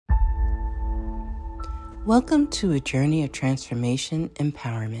Welcome to a journey of transformation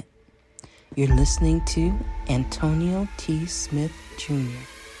empowerment. You're listening to Antonio T. Smith Jr.,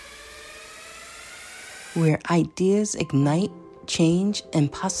 where ideas ignite, change,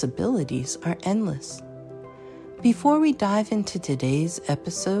 and possibilities are endless. Before we dive into today's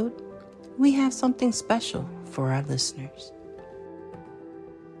episode, we have something special for our listeners.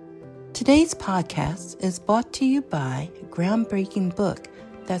 Today's podcast is brought to you by a groundbreaking book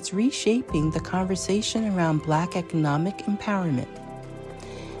that's reshaping the conversation around Black economic empowerment.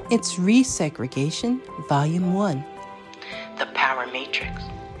 It's Resegregation, Volume 1, The Power Matrix,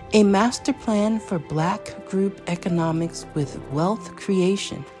 a master plan for Black group economics with wealth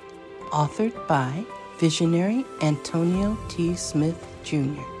creation, authored by visionary Antonio T. Smith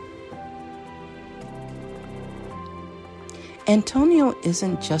Jr. Antonio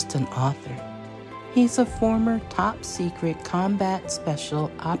isn't just an author. He's a former top-secret combat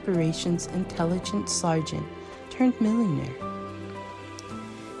special operations intelligence sergeant turned millionaire.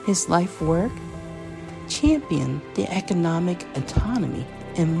 His life work championed the economic autonomy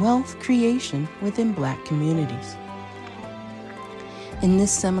and wealth creation within Black communities. In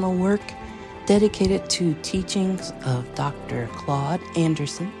this seminal work, dedicated to teachings of Dr. Claude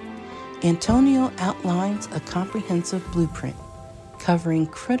Anderson, Antonio outlines a comprehensive blueprint covering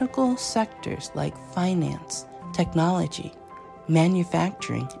critical sectors like finance, technology,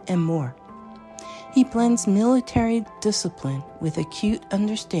 manufacturing, and more. He blends military discipline with acute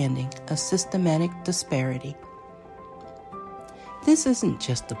understanding of systematic disparity. This isn't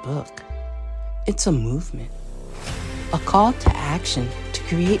just a book. It's a movement, a call to action to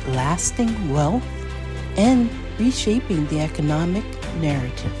create lasting wealth and reshaping the economic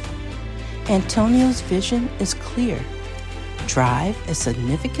narrative. Antonio's vision is clear. Drive a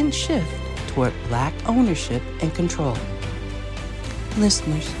significant shift toward Black ownership and control.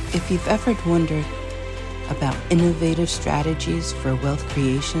 Listeners, if you've ever wondered about innovative strategies for wealth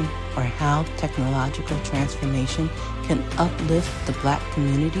creation or how technological transformation can uplift the Black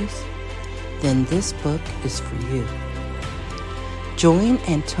communities, then this book is for you. Join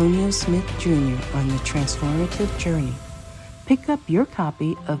Antonio Smith Jr. on the transformative journey. Pick up your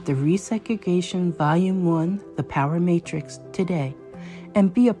copy of the Resegregation Volume 1, The Power Matrix, today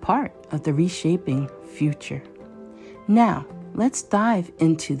and be a part of the reshaping future. Now, let's dive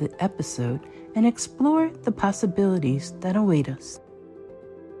into the episode and explore the possibilities that await us.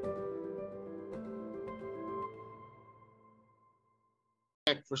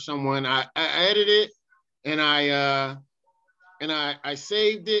 For someone, I edited it and I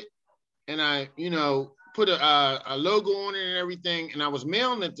saved it and I put a logo on it and everything, and I was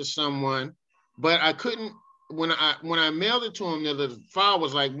mailing it to someone, but I couldn't. When I mailed it to him, the file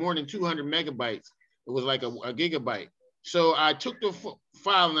was like more than 200 megabytes. It was like a gigabyte. So I took the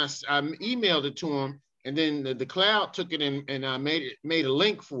file and I emailed it to him, and then the cloud took it and I made a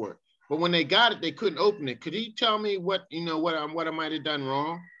link for it. But when they got it, they couldn't open it. Could he tell me what I might have done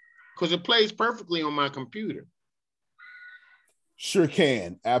wrong? Because it plays perfectly on my computer. Sure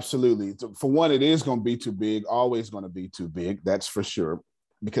can. Absolutely. For one, it is going to be too big, always going to be too big. That's for sure,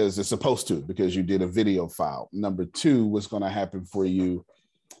 because it's supposed to, because you did a video file. Number two, what's going to happen for you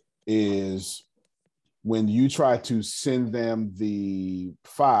is when you try to send them the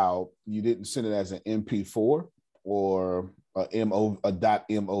file, you didn't send it as an MP4 or a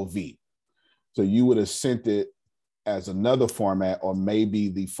 .mov. So you would have sent it as another format, or maybe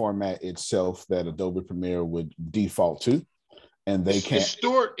the format itself that Adobe Premiere would default to. And they can't. It's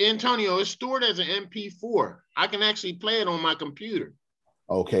stored, Antonio, it's stored as an MP4. I can actually play it on my computer.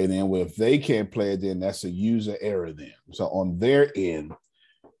 Okay, then well, if they can't play it, then that's a user error then. So on their end,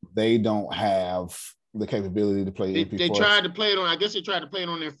 they don't have the capability to play MP4. They tried to play it on, I guess they tried to play it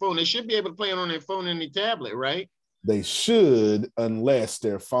on their phone. They should be able to play it on their phone and their tablet, right? They should, unless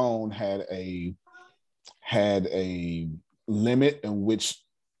their phone had a limit in which,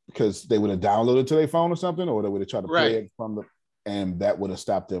 because they would have downloaded to their phone or something, or they would have tried to play it from the, and that would have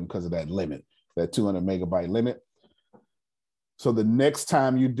stopped them because of that limit, that 200 megabyte limit. So the next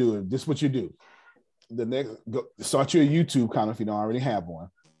time you do it, this is what you do. Start your YouTube account if you don't already have one.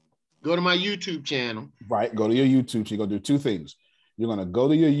 Go to my YouTube channel. Right, go to your YouTube. So you're gonna do two things. You're gonna go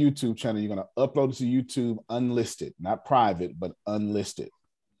to your YouTube channel. You're gonna upload it to YouTube unlisted, not private, but unlisted,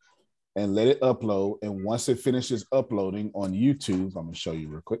 and let it upload. And once it finishes uploading on YouTube, I'm gonna show you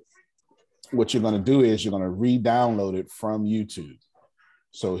real quick. What you're going to do is you're going to re-download it from YouTube.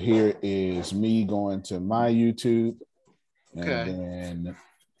 So here is me going to my YouTube, and then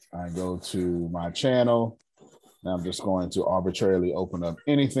I go to my channel. Now I'm just going to arbitrarily open up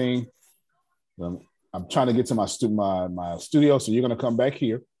anything. I'm trying to get to my studio, so you're going to come back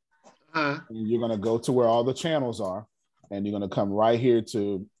here. And you're going to go to where all the channels are, and you're going to come right here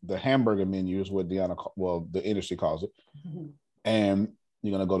to the hamburger menu is what the industry calls it. And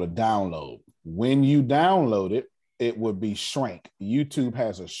you're going to go to download. When you download it, it would be shrink. YouTube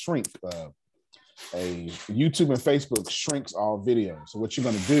has a shrink. YouTube and Facebook shrinks all videos. So what you're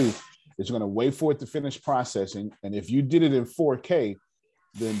going to do is you're going to wait for it to finish processing. And if you did it in 4K,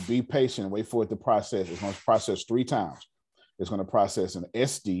 then be patient and wait for it to process. It's going to process 3 times. It's going to process in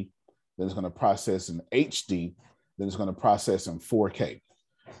SD, then it's going to process in HD, then it's going to process in 4K.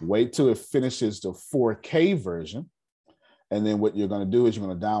 Wait till it finishes the 4K version. And then what you're going to do is you're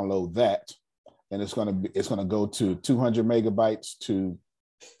going to download that. And it's going to go to 200 megabytes to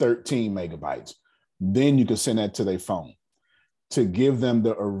 13 megabytes. Then you can send that to their phone. To give them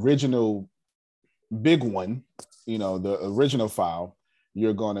the original big one, the original file,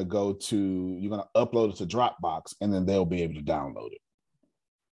 you're going to upload it to Dropbox, and then they'll be able to download it.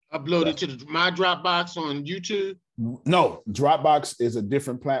 Upload it to my Dropbox on YouTube? No, Dropbox is a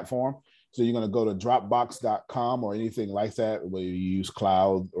different platform. So you're going to go to dropbox.com or anything like that, where you use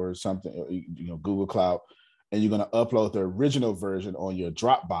cloud or something, Google Cloud, and you're going to upload the original version on your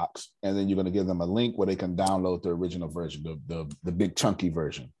Dropbox, and then you're going to give them a link where they can download the original version, the big chunky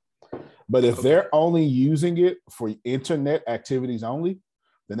version. But if they're only using it for internet activities only,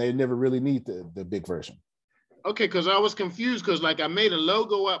 then they never really need the big version. Okay, because I was confused because I made a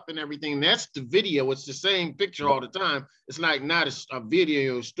logo up and everything. That's the video. It's the same picture all the time. It's not a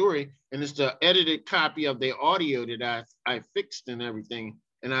video story, and it's the edited copy of the audio that I fixed and everything.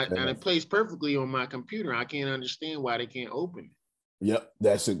 And it plays perfectly on my computer. I can't understand why they can't open it. Yep,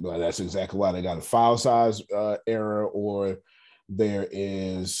 that's exactly why. They got a file size error, or there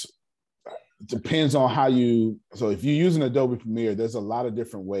is, depends on how you, so if you're using Adobe Premiere, there's a lot of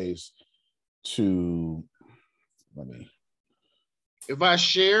different ways to, if I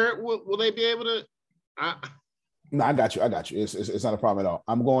share it, will they be able to? No, I got you. It's not a problem at all.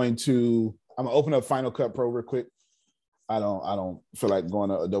 I'm gonna open up Final Cut Pro real quick. I don't feel like going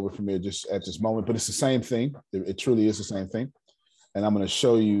to Adobe Premiere just at this moment, but it's the same thing. It truly is the same thing. And I'm going to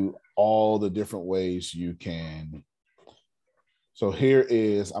show you all the different ways you can. So here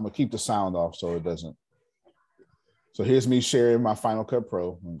is, I'm going to keep the sound off so it doesn't. So here's me sharing my Final Cut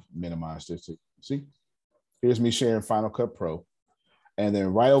Pro. Minimize this. See? Here's me sharing Final Cut Pro. And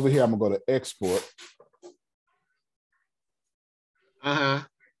then right over here, I'm going to go to export.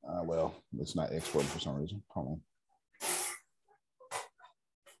 Well, it's not exporting for some reason. Hold on.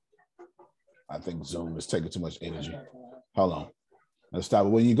 I think Zoom is taking too much energy. Hold on. Let's stop it.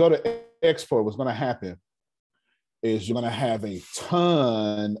 When you go to export, what's going to happen is you're going to have a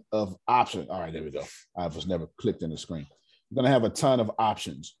ton of options. All right, there we go. I was never clicked in the screen. You're going to have a ton of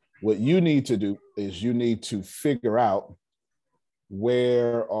options. What you need to do is you need to figure out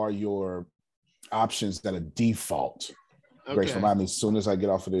where are your options that are default. Okay. Grace, remind me as soon as I get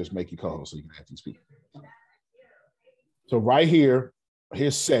off of this, make you co-host so you can actually speak. So right here,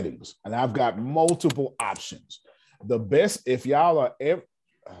 here's settings, and I've got multiple options. The best, if y'all are ever,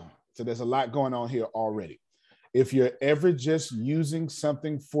 so there's a lot going on here already. If you're ever just using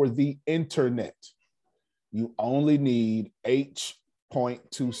something for the internet, you only need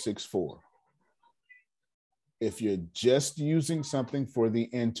H.264. If you're just using something for the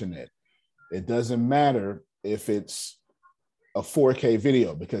internet, it doesn't matter if it's a 4K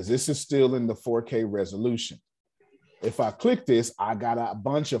video, because this is still in the 4K resolution. If I click this, I got a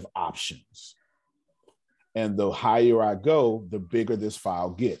bunch of options. And the higher I go, the bigger this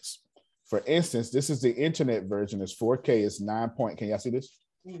file gets. For instance, this is the internet version. It's 4K. It's 9 point. Can y'all see this?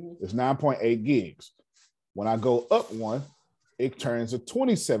 Mm-hmm. It's 9.8 gigs. When I go up one, it turns to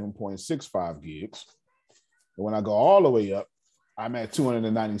 27.65 gigs. And when I go all the way up, I'm at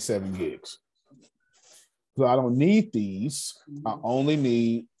 297 gigs. So I don't need these. I only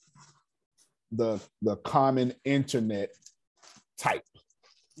need the common internet type,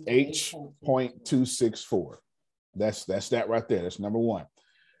 H.264. That's that right there. That's number one.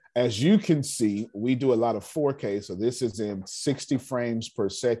 As you can see, we do a lot of 4K. So this is in 60 frames per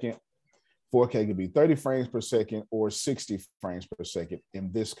second. 4K could be 30 frames per second or 60 frames per second. In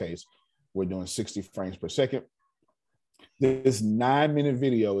this case, we're doing 60 frames per second. This 9-minute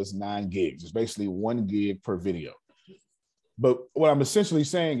video is 9 gigs. It's basically 1 gig per video. But what I'm essentially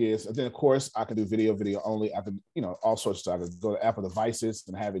saying is, then of course, I can do video only. I could, all sorts of stuff. I could go to Apple devices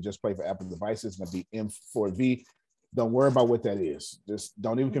and have it just play for Apple devices. And it'd be M4V. Don't worry about what that is. Just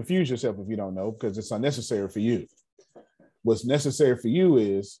don't even confuse yourself if you don't know, because it's unnecessary for you. What's necessary for you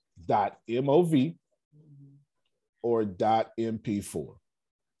is .mov or .mp4.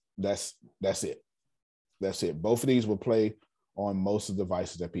 That's it. That's it. Both of these will play on most of the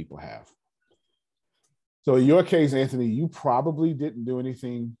devices that people have. So in your case, Anthony, you probably didn't do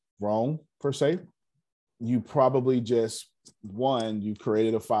anything wrong per se. You probably just, one, you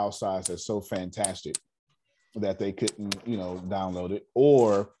created a file size that's so fantastic that they couldn't, download it,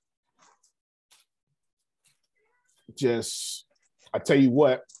 or just, I tell you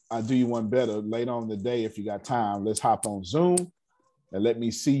what, I'll do you one better. Later on in the day, if you got time, let's hop on Zoom and let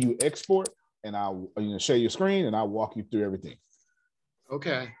me see you export, and I'll share your screen and I'll walk you through everything.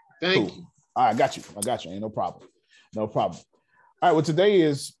 Okay, thank you. All right, I got you. Ain't no problem. No problem. All right, well, today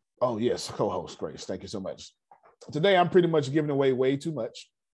is, oh yes, co-host Grace. Thank you so much. Today, I'm pretty much giving away way too much.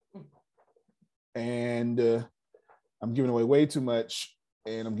 And I'm giving away way too much,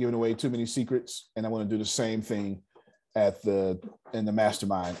 and I'm giving away too many secrets, and I want to do the same thing in the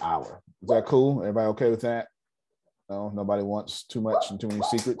mastermind hour. Is that cool? Everybody okay with that? No, nobody wants too much and too many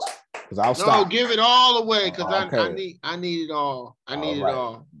secrets? Because I'll stop. No, give it all away, because I need it all. I need it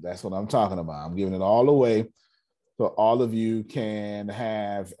all. That's what I'm talking about. I'm giving it all away so all of you can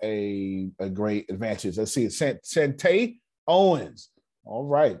have a great advantage. Let's see, Sante Owens. All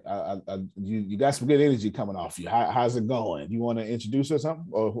right. You got some good energy coming off you. How's it going? You want to introduce her something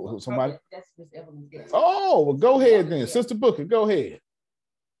or somebody? That's Miss Evelyn. Oh, well, go ahead then. Sister Booker, go ahead.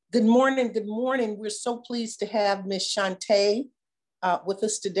 Good morning. Good morning. We're so pleased to have Miss Shantae with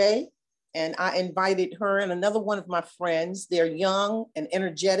us today. And I invited her and another one of my friends. They're young and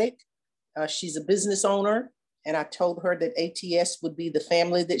energetic. She's a business owner. And I told her that ATS would be the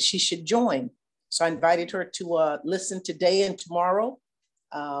family that she should join. So I invited her to listen today and tomorrow.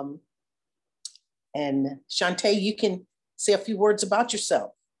 And Shantae, you can say a few words about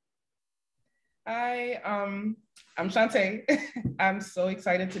yourself. Hi, I'm Shantae. I'm so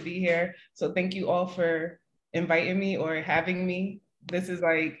excited to be here. So thank you all for inviting me or having me. This is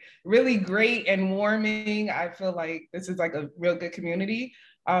like really great and warming. I feel like this is like a real good community.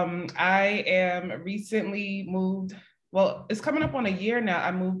 I am recently moved. Well, it's coming up on a year now.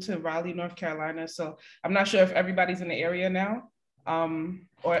 I moved to Raleigh, North Carolina. So I'm not sure if everybody's in the area now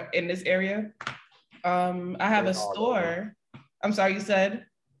or in this area. I have a store. I'm sorry, you said?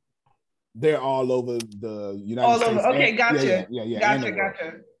 They're all over the United States. All over. Okay, gotcha. Yeah.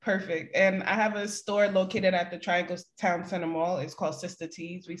 Gotcha. Perfect. And I have a store located at the Triangle Town Center Mall. It's called Sister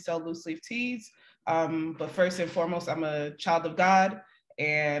Tees. We sell loose leaf tees. But first and foremost, I'm a child of God.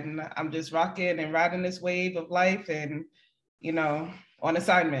 And I'm just rocking and riding this wave of life and, on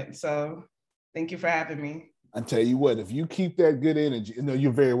assignment. So thank you for having me. I tell you what, if you keep that good energy,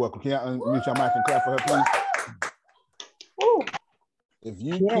 you're very welcome. Can I unmute your mic and clap for her, please? Woo. If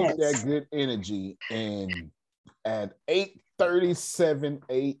you keep that good energy and at 8:37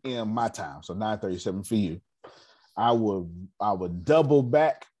 a.m. my time, so 9:37 for you, I would double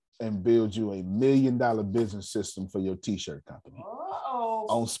back and build you $1 million business system for your t-shirt company.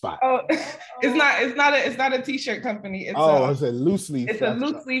 On spot. Oh, it's not a t-shirt company. It's it's a loose leaf. It's a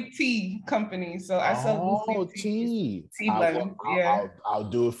loose leaf tea company. So I sell loose leaf tea. Tea blends. I'll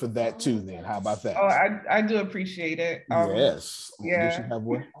do it for that too. Then how about that? Oh, I do appreciate it. Yes. Yeah. You should have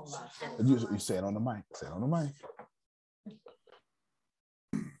one. You say it on the mic. Say it on the mic.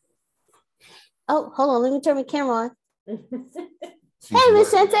 Oh, hold on. Let me turn my camera on. Hey,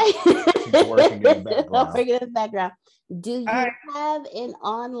 Miss Shantae. She's working in the background. Working in the background. Do you have an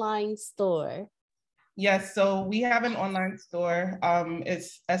online store? Yes, so we have an online store.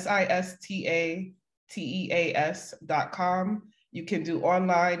 It's sistateas.com. You can do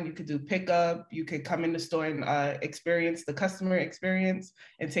online, you could do pickup, you could come in the store and experience the customer experience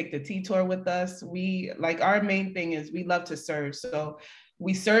and take the tea tour with us. Our main thing is we love to serve. So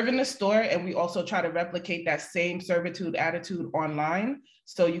we serve in the store and we also try to replicate that same servitude attitude online.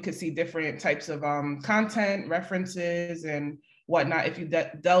 So you can see different types of content, references and whatnot if you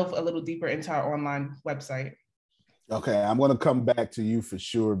delve a little deeper into our online website. Okay, I'm going to come back to you for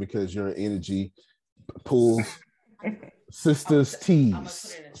sure because your energy pulls. Sisters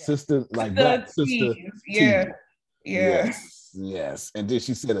Tees. Sister, like black sister. Yeah. Yes. And then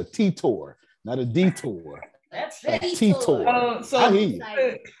she said a tea tour, not a detour. That's a tea tour.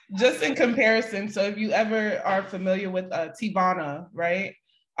 So just in comparison, so if you ever are familiar with Teavana, right?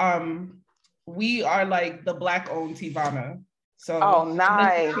 We are like the Black-owned Teavana. So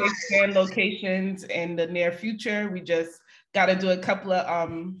nice. Expand locations in the near future. We just got to do a couple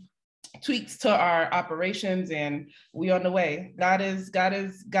of tweaks to our operations and we on the way. God has got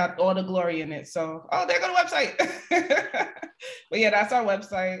all the glory in it. So, there go the website. But yeah, that's our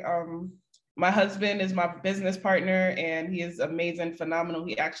website. My husband is my business partner and he is amazing, phenomenal.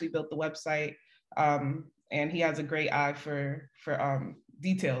 He actually built the website and he has a great eye for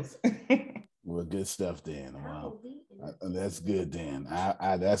details. Well, good stuff then. Wow. That's good then.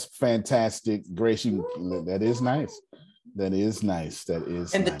 That's fantastic. Grace, that is nice. That is nice. That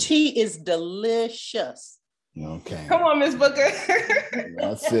is And nice. the tea is delicious. Okay. Come on, Miss Booker.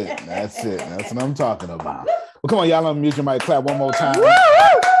 That's it. That's it. That's what I'm talking about. Well, come on, y'all unmute your mic. Clap one more time.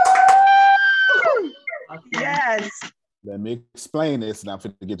 Yes. Let me explain this, and I'm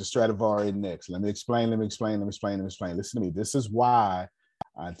going to get to Stradivari next. Let me explain. Listen to me. This is why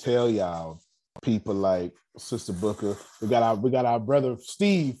I tell y'all, people like Sister Booker, we got our brother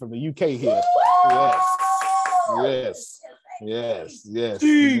Steve from the UK here. Yes.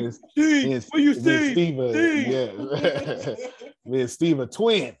 Steve, where you Steve? Me and Steve are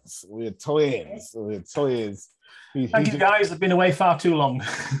twins. We're twins. Thank you, guys. I've been away far too long.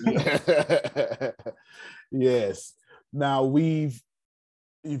 Yes. Now if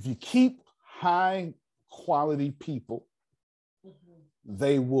you keep high quality people,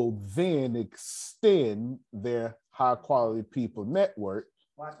 they will then extend their high quality people network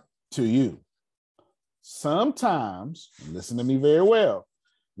to you. Sometimes, listen to me very well,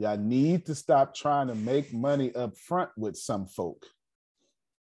 y'all need to stop trying to make money up front with some folk.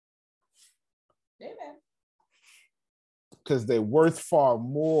 Amen. Because they're worth far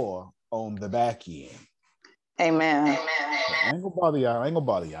more on the back end. Amen. I ain't gonna bother y'all.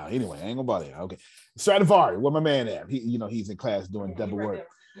 Anyway, I ain't gonna bother y'all. Okay. Stradivari, where my man at? He's in class doing double work.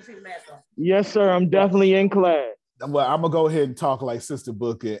 Yes, sir. I'm definitely in class. Well, I'm gonna go ahead and talk like Sister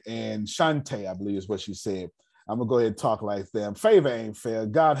Booker and Shante, I believe is what she said. I'm gonna go ahead and talk like them. Favor ain't fair.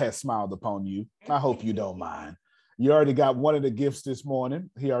 God has smiled upon you. I hope you don't mind. You already got one of the gifts this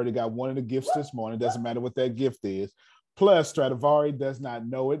morning. He already got one of the gifts this morning. Doesn't matter what that gift is. Plus, Stradivari does not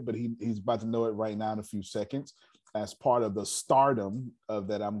know it, but he's about to know it right now in a few seconds as part of the stardom of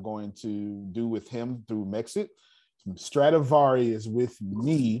that I'm going to do with him through Mexit. Stradivari is with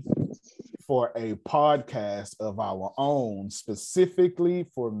me for a podcast of our own, specifically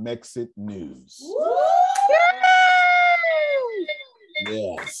for Mexit News.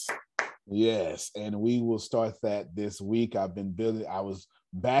 Yes. And we will start that this week. I've been building, I was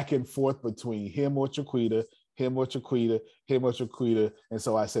back and forth between him or Chiquita. And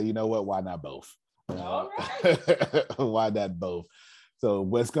so I said, you know what? Why not both? All right. Why not both? So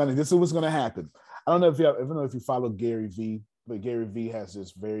this is what's gonna happen. I don't know if you follow Gary Vee, but Gary Vee has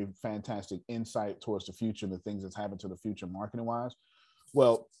this very fantastic insight towards the future and the things that's happened to the future marketing wise.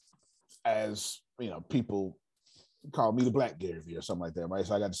 Well, as you know, people call me the Black Gary Vee or something like that, right?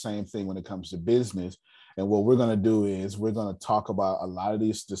 So I got the same thing when it comes to business. And what we're gonna do is we're gonna talk about a lot of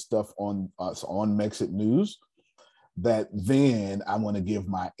the stuff on Mexit News that then I'm gonna give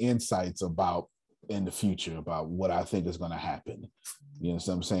my insights about in the future about what I think is going to happen. You know what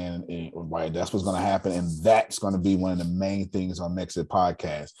I'm saying? Right. That's what's going to happen. And that's going to be one of the main things on Mexit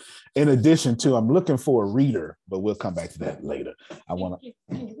Podcast. In addition to, I'm looking for a reader, but we'll come back to that later. I want to.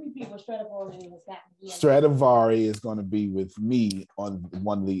 Stradivari is going to be with me on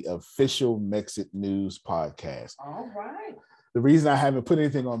one of the official Mexit News podcasts. All right. The reason I haven't put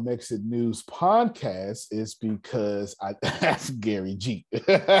anything on Mexit News podcast is because that's Gary G.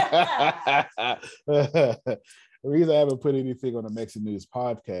 The reason I haven't put anything on the Mexit News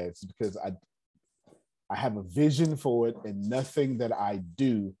podcast is because I have a vision for it, and nothing that I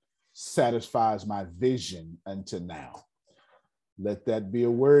do satisfies my vision until now. Let that be a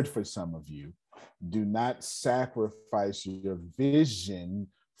word for some of you. Do not sacrifice your vision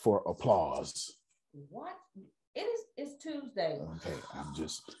for applause. What? It's Tuesday. Okay,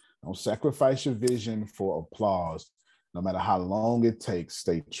 don't sacrifice your vision for applause. No matter how long it takes,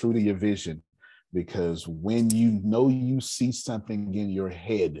 stay true to your vision, because when you see something in your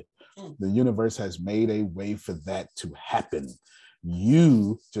head, the universe has made a way for that to happen.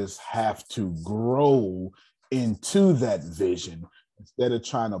 You just have to grow into that vision instead of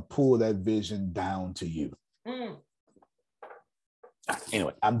trying to pull that vision down to you.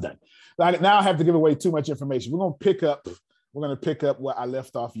 Anyway, I'm done. Now I have to give away too much information. We're going to pick up where I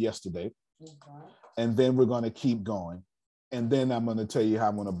left off yesterday. And then we're going to keep going. And then I'm going to tell you how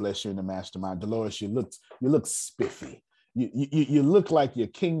I'm going to bless you in the mastermind. Dolores, you look spiffy. You look like your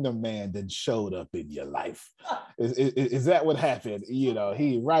kingdom man that showed up in your life. Is that what happened? You know,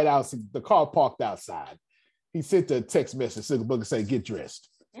 he right out, the car parked outside. He sent a text message to the book and say, "Get dressed."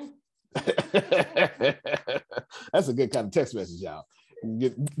 That's a good kind of text message, y'all.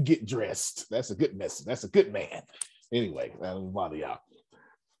 Get dressed. That's a good message. That's a good man. Anyway, that doesn't bother y'all.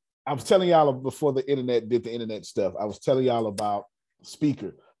 I was telling y'all before the internet did the internet stuff. I was telling y'all about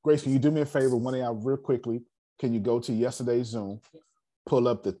Speaker. Grace, can you do me a favor? One of y'all real quickly. Can you go to yesterday's Zoom, pull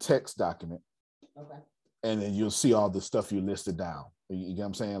up the text document, and then you'll see all the stuff you listed down. You get what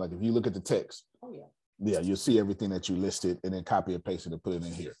I'm saying? Like if you look at the text, Yeah, you'll see everything that you listed and then copy and paste it and put it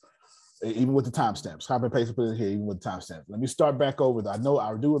in here. Even with the timestamps, copy and paste and put it in here, even with the timestamps. Let me start back over. I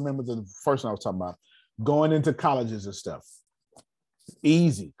do remember the first one I was talking about, going into colleges and stuff.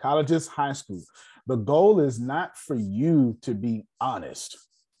 Easy, colleges, high school. The goal is not for you to be honest.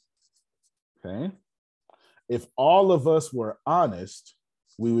 Okay. If all of us were honest,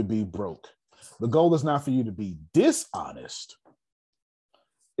 we would be broke. The goal is not for you to be dishonest.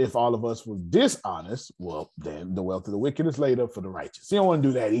 If all of us were dishonest, well, then the wealth of the wicked is laid up for the righteous. You don't want to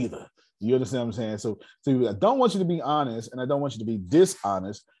do that either. You understand what I'm saying? So I don't want you to be honest, and I don't want you to be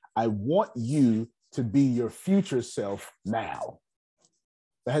dishonest. I want you to be your future self now.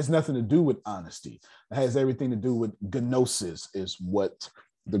 That has nothing to do with honesty. That has everything to do with gnosis, is what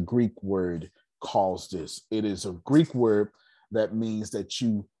the Greek word calls this. It is a Greek word that means that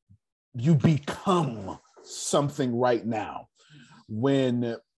you become something right now. When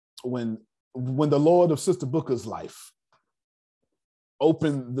the Lord of Sister Booker's life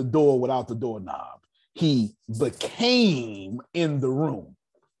opened the door without the doorknob, he became in the room.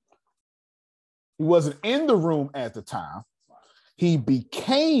 He wasn't in the room at the time. He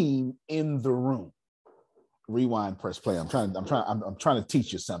became in the room. Rewind, press play. I'm trying to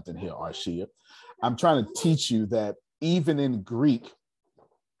teach you something here, Arshia. I'm trying to teach you that even in Greek,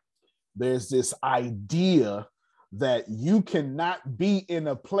 there's this idea that you cannot be in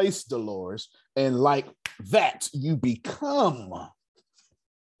a place, Dolores, and like that, you become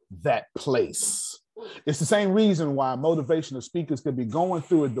that place. It's the same reason why motivational speakers could be going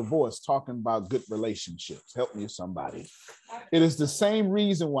through a divorce talking about good relationships. Help me, somebody. It is the same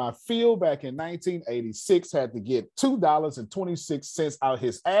reason why Phil back in 1986 had to get $2.26 out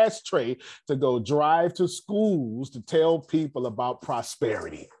his ashtray to go drive to schools to tell people about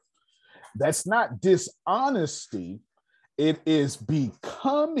prosperity. That's not dishonesty. It is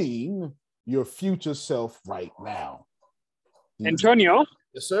becoming your future self right now. Antonio?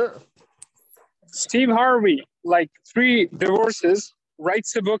 Yes, sir. Steve Harvey, like 3 divorces,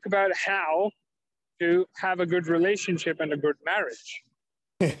 writes a book about how to have a good relationship and a good marriage.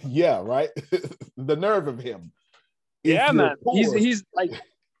 Yeah, right? The nerve of him. Yeah, man. He's like,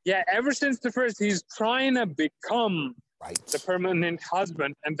 yeah, ever since the first, he's trying to become the permanent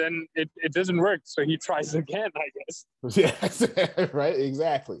husband, and then it doesn't work, so he tries again, I guess. Yes, right,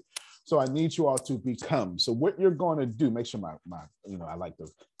 exactly. So I need you all to become. So what you're going to do, make sure my I like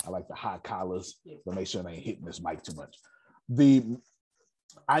the high collars, but make sure they ain't hitting this mic too much.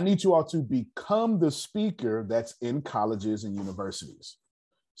 I need you all to become the speaker that's in colleges and universities.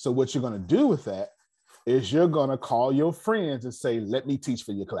 So what you're going to do with that is you're going to call your friends and say, let me teach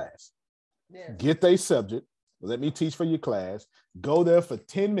for your class. Yeah. Get their subject. Let me teach for your class. Go there for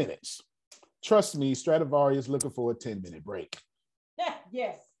 10 minutes. Trust me, Stradivari is looking for a 10-minute break.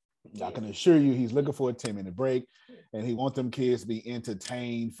 Yes. I can assure you he's looking for a 10-minute break, and he wants them kids to be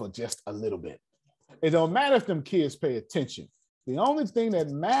entertained for just a little bit. It don't matter if them kids pay attention. The only thing that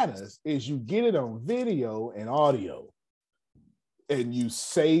matters is you get it on video and audio, and you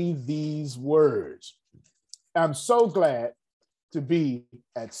say these words. I'm so glad to be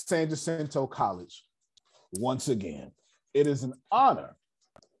at San Jacinto College once again. It is an honor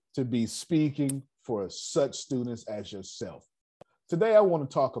to be speaking for such students as yourself. Today, I want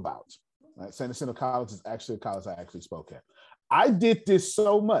to talk about, San Jacinto College is actually a college I actually spoke at. I did this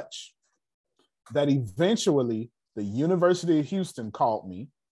so much that eventually the University of Houston called me.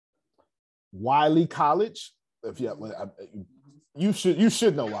 Wiley College, you should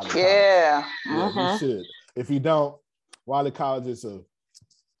know Wiley College. Yeah, you should. If you don't, Wiley College is a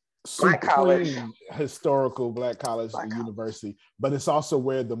Black college, historical Black college and university, but it's also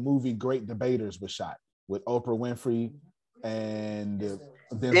where the movie Great Debaters was shot with Oprah Winfrey and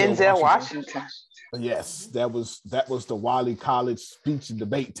Denzel Washington. Yes, that was the Wiley College speech and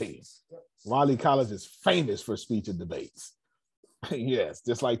debate team. Wiley College is famous for speech and debates. Yes,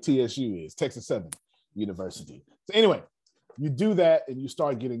 just like TSU is, Texas Southern University. So anyway, you do that and you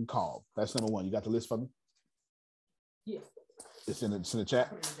start getting called. That's number one. You got the list for me? Yes. It's in the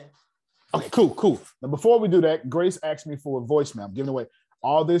chat. Okay, cool. Now before we do that, Grace asked me for a voicemail. I'm giving away.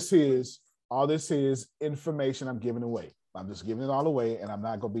 All this is information I'm giving away. I'm just giving it all away, and I'm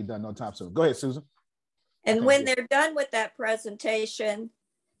not going to be done no time soon. Go ahead, Susan. And when they're done with that presentation,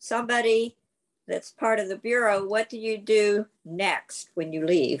 somebody that's part of the Bureau, what do you do next when you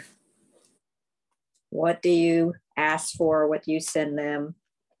leave? What do you ask for? What do you send them?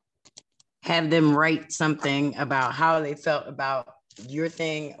 Have them write something about how they felt about your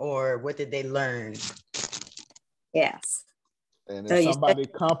thing or what did they learn. Yes. And if somebody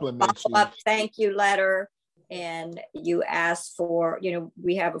compliments you. Thank you letter. and you ask for,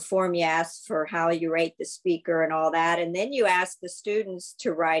 we have a form, you ask for how you rate the speaker and all that. And then you ask the students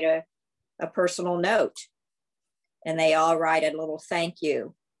to write a personal note, and they all write a little thank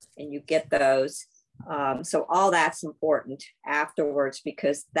you, and you get those. So all that's important afterwards,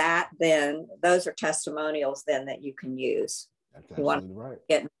 because those are testimonials then that you can use. That's you want absolutely right. to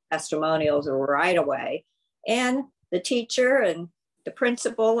get testimonials right away. And the teacher and the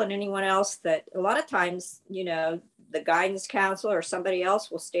principal and anyone else that a lot of times, the guidance counselor or somebody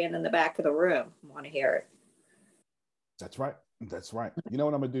else will stand in the back of the room and want to hear it. That's right. That's right. You know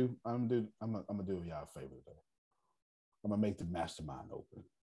what I'm gonna do? I'm gonna do y'all a favor today. I'm gonna make the mastermind open.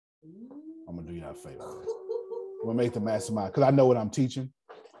 I'm gonna do y'all a favor. I'm gonna make the mastermind, because I know what I'm teaching.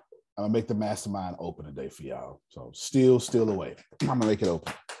 I'm gonna make the mastermind open today for y'all. So still away. I'm gonna make it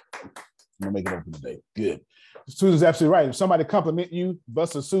open. I'm gonna make it open today. Good. Susan's absolutely right. If somebody compliment you,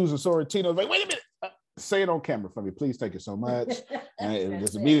 Buster Susan Sorrentino, like, wait a minute. Say it on camera for me, please. Thank you so much. And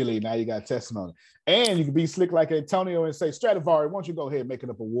just immediately, now you got testimony. And you can be slick like Antonio and say, Stradivari, why don't you go ahead and make up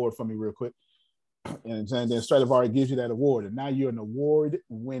an award for me real quick? And then Stradivari gives you that award. And now you're an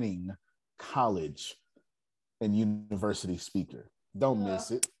award-winning college and university speaker. Don't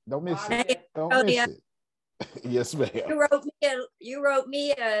miss it. Don't miss it. Don't miss it. Yes, ma'am. You wrote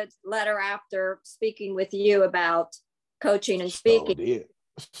me a letter after speaking with you about coaching and speaking. Did.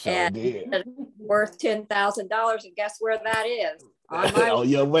 Worth $10,000, and guess where that is? On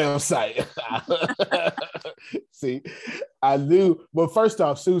your website. See, I knew. Well, first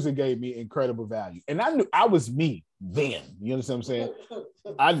off, Susan gave me incredible value, and I knew I was me then. You understand what I'm saying?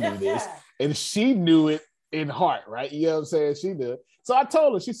 I knew this, and she knew it in heart, right? You know what I'm saying? She did. So I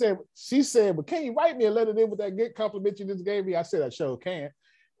told her. She said, "Well, can you write me a letter then with that good compliment you just gave me?" I said, "I sure can,"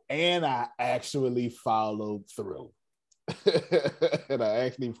 and I actually followed through. And I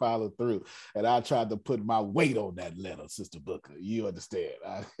actually followed through, and I tried to put my weight on that letter, Sister Booker. You understand?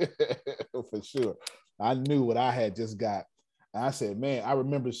 For sure. I knew what I had just got. And I said, man, I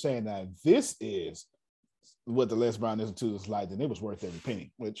remember saying that this is what the Les Brown Institute is like, and it was worth every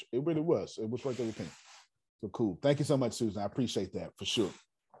penny, which it really was. It was worth every penny. So cool. Thank you so much, Susan. I appreciate that for sure.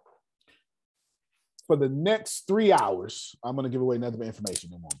 For the next 3 hours, I'm going to give away nothing but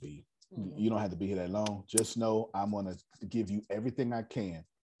information. It won't be. You don't have to be here that long. Just know I'm going to give you everything I can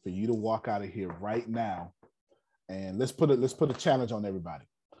for you to walk out of here right now. And let's put a challenge on everybody.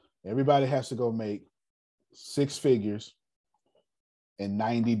 Everybody has to go make 6 figures in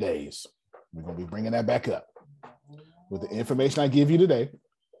 90 days. We're going to be bringing that back up. With the information I give you today,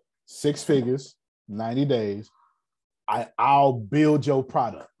 6 figures, 90 days, I'll build your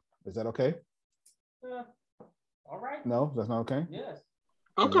product. Is that okay? All right. No, that's not okay? Yes.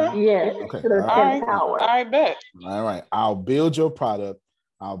 Okay. Yeah. Okay. All right. I bet. All right. I'll build your product.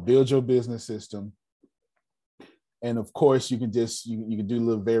 I'll build your business system. And of course, you can do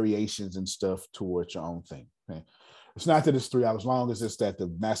little variations and stuff towards your own thing. Okay. It's not that it's 3 hours long. It's just that the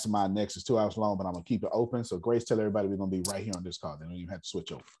mastermind next is 2 hours long, but I'm going to keep it open. So Grace, tell everybody we're going to be right here on this call. They don't even have to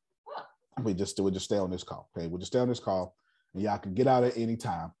switch over. We'll just stay on this call. Okay. We'll just stay on this call, and y'all can get out at any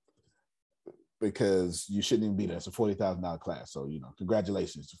time, because you shouldn't even be there. It's a $40,000 class. So,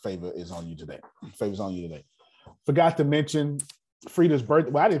 congratulations. The favor is on you today. Favor's on you today. Forgot to mention Frida's birthday.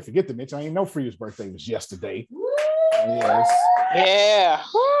 Well, I didn't forget to mention. I didn't know Frida's birthday was yesterday. Yes. Yeah.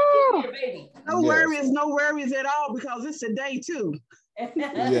 No worries at all, because it's a day too.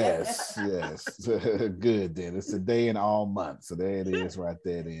 Yes. Good then. It's a day in all months. So there it is right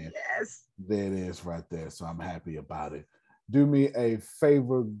there then. Yes. There it is right there. So I'm happy about it. Do me a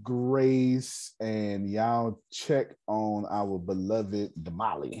favor, Grace, and y'all check on our beloved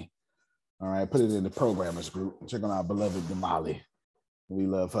Damali. All right, put it in the programmers group. Check on our beloved Damali. We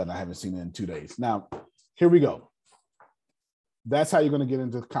love her, and I haven't seen her in 2 days. Now, here we go. That's how you're going to get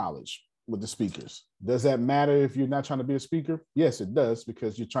into college with the speakers. Does that matter if you're not trying to be a speaker? Yes, it does,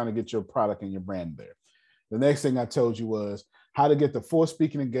 because you're trying to get your product and your brand there. The next thing I told you was how to get the 4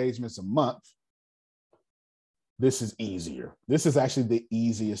 speaking engagements a month. This is easier. This is actually the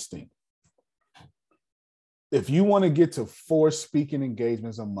easiest thing. If you want to get to 4 speaking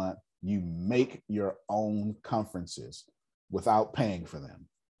engagements a month, you make your own conferences without paying for them.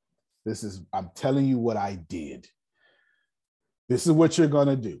 I'm telling you what I did. This is what you're going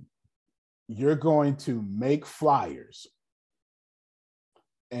to do. You're going to make flyers,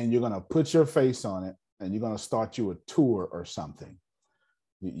 and you're going to put your face on it, and you're going to start you a tour or something.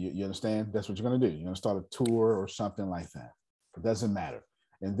 You understand? That's what you're going to do. You're going to start a tour or something like that. It doesn't matter.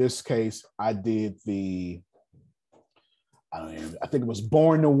 In this case, I did I think it was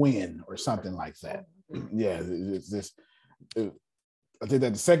Born to Win or something like that. Yeah, I did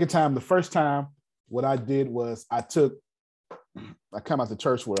that the second time. The first time, what I did was I come out the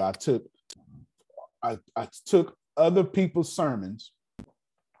church where I took other people's sermons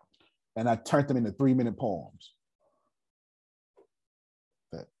and I turned them into 3-minute poems.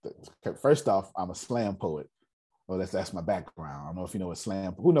 First off, I'm a slam poet. Well, that's my background. I don't know if you know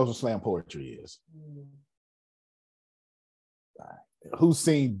what who knows what slam poetry is? Who's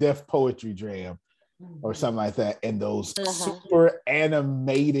seen Def Poetry Jam or something like that? And those super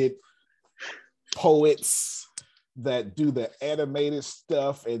animated poets that do the animated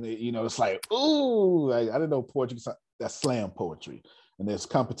stuff, and it's like, ooh, like, I didn't know poetry. That's slam poetry, and there's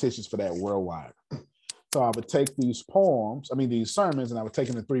competitions for that worldwide. So I would take these sermons, and I would take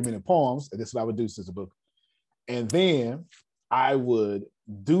them in 3-minute poems, and this is what I would do, Sister Book. And then I would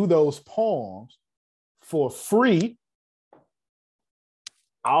do those poems for free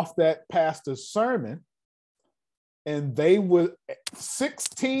off that pastor's sermon, and they would,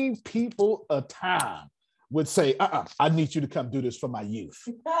 16 people a time would say, I need you to come do this for my youth.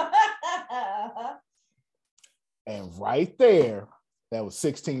 And right there, that was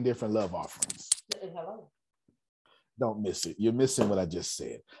 16 different love offerings. Don't miss it. You're missing what I just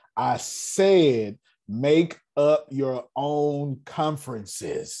said. I said, make up your own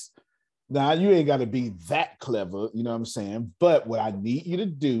conferences. Now, you ain't got to be that clever, you know what I'm saying? But what I need you to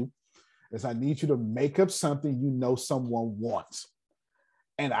do is I need you to make up something you know someone wants.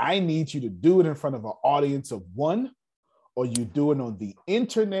 And I need you to do it in front of an audience of one, or you do it on the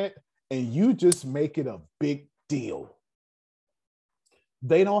internet and you just make it a big deal.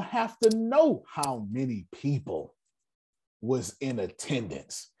 They don't have to know how many people was in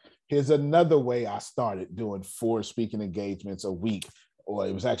attendance. Here's another way I started doing 4 speaking engagements a week, or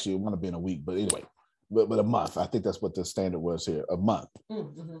it was actually, it would have been a week, but anyway, but a month. I think that's what the standard was here, a month.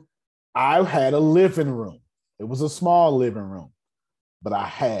 Mm-hmm. I had a living room. It was a small living room, but I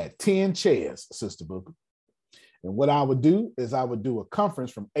had 10 chairs, Sister Booker. And what I would do is I would do a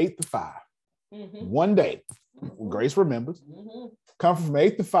conference from 8 to 5, one day. Grace remembers. Conference from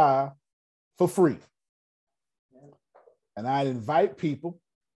 8 to 5 for free. And I'd invite people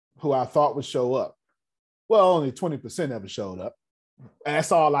who I thought would show up. Well, only 20% of it showed up. And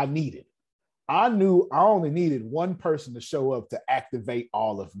that's all I needed. I knew I only needed one person to show up to activate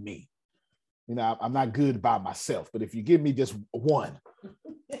all of me. You know, I'm not good by myself, but if you give me just one,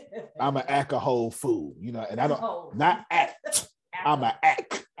 I'm an act a whole fool, you know, and I don't, not act, I'm an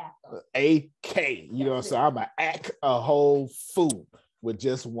act, A-K, you know, so I'm an act a whole fool with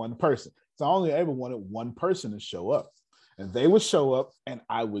just one person. So I only ever wanted one person to show up, and they would show up and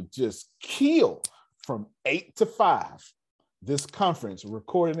I would just kill from 8 to 5 this conference,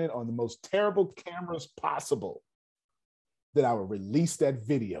 recording it on the most terrible cameras possible. Then I would release that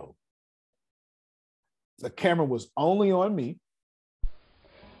video. The camera was only on me.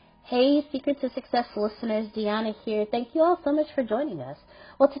 Hey, Secrets of Success listeners, Deanna here. Thank you all so much for joining us.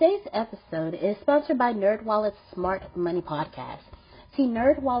 Well, today's episode is sponsored by NerdWallet's Smart Money Podcast. See,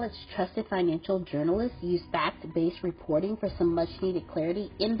 NerdWallet's trusted financial journalists use fact-based reporting for some much-needed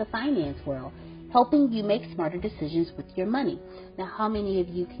clarity in the finance world, helping you make smarter decisions with your money. Now, how many of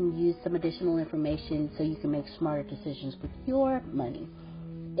you can use some additional information so you can make smarter decisions with your money?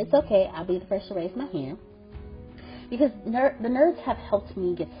 It's okay. I'll be the first to raise my hand. Because the nerds have helped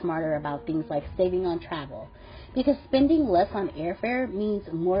me get smarter about things like saving on travel. Because spending less on airfare means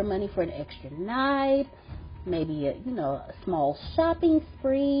more money for an extra night, maybe a small shopping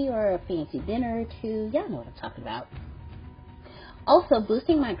spree or a fancy dinner or two. Y'all know what I'm talking about. Also,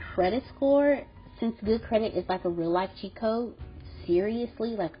 boosting my credit score, since good credit is like a real life cheat code,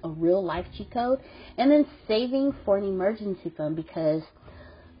 seriously, like a real life cheat code. And then saving for an emergency fund, because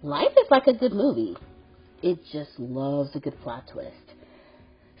life is like a good movie. It just loves a good plot twist.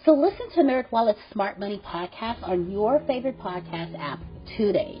 So listen to NerdWallet's Smart Money Podcast on your favorite podcast app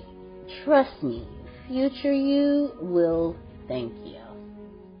today. Trust me, future you will thank you.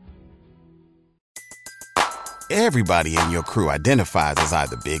 Everybody in your crew identifies as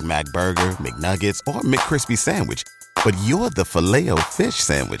either Big Mac Burger, McNuggets, or McCrispy Sandwich. But you're the Filet-O-Fish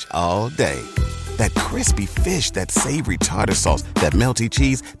Sandwich all day. That crispy fish, that savory tartar sauce, that melty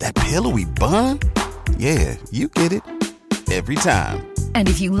cheese, that pillowy bun. Yeah, you get it. Every time. And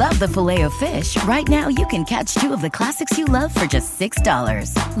if you love the Filet-O-Fish, right now you can catch 2 of the classics you love for just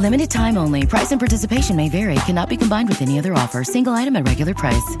 $6. Limited time only. Price and participation may vary. Cannot be combined with any other offer. Single item at regular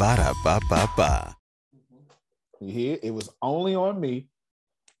price. Ba-da-ba-ba-ba. You hear? It was only on me,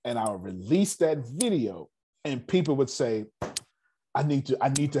 and I would release that video, and people would say, I need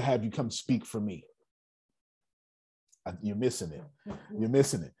to have you come speak for me. You're missing it. You're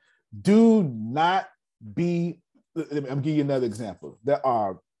missing it. Do not be, I'm giving you another example. There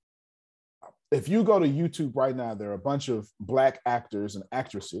are if you go to YouTube right now, there are a bunch of Black actors and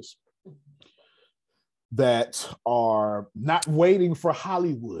actresses that are not waiting for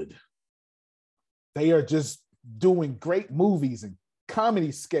Hollywood. They are just doing great movies and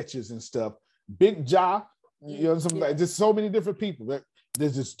comedy sketches and stuff. Big Ja, you know, like just so many different people that they're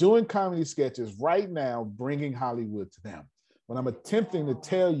just doing comedy sketches right now, bringing Hollywood to them. What I'm attempting to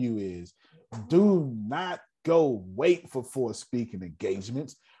tell you is, do not go wait for speaking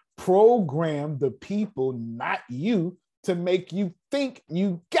engagements. Program the people, not you, to make you think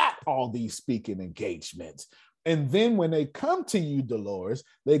you got all these speaking engagements. And then when they come to you, Dolores,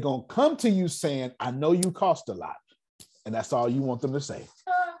 they're going to come to you saying, I know you cost a lot. And that's all you want them to say.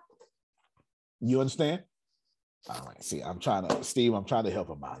 You understand? All right. See, Steve, I'm trying to help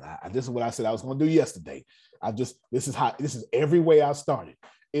him out. This is what I said I was going to do yesterday. This is every way I started.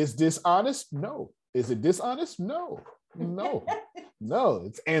 Is this honest? No. Is it dishonest? No. No. No.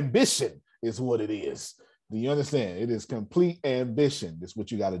 It's ambition is what it is. Do you understand? It is complete ambition. That's what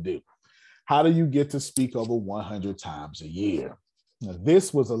you got to do. How do you get to speak over 100 times a year? Now,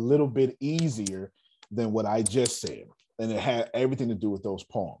 this was a little bit easier than what I just said, and it had everything to do with those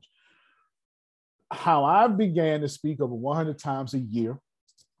poems. How I began to speak over 100 times a year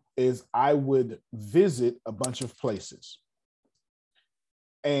is I would visit a bunch of places,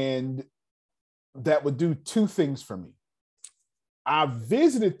 and that would do two things for me. I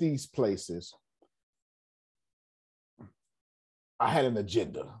visited these places. I had an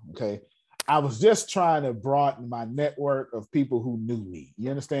agenda, okay? I was just trying to broaden my network of people who knew me. You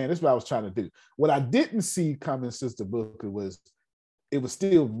understand? That's what I was trying to do. What I didn't see coming, Sister Booker, was it was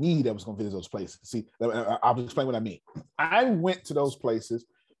still me that was going to visit those places. See, I'll explain what I mean. I went to those places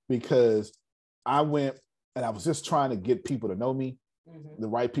because I went and I was just trying to get people to know me, the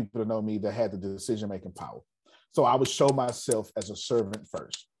right people to know me that had the decision-making power. So I would show myself as a servant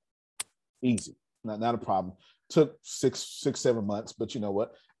first. Easy, not a problem. Took 6-7 months, but you know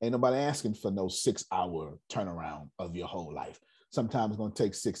what? Ain't nobody asking for no 6-hour turnaround of your whole life. Sometimes it's going to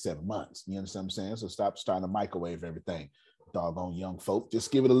take 6-7 months. You understand what I'm saying? So stop starting to microwave everything. Doggone young folk,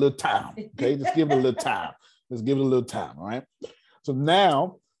 just give it a little time. Okay, just give it a little time. Just give it a little time. All right. So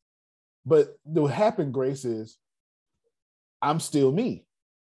now, but what happened, Grace, is I'm still me.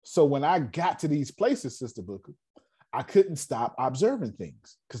 So when I got to these places, Sister Booker, I couldn't stop observing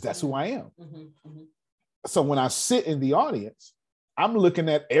things because that's who I am. So when I sit in the audience, I'm looking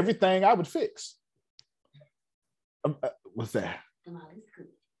at everything I would fix. What's that?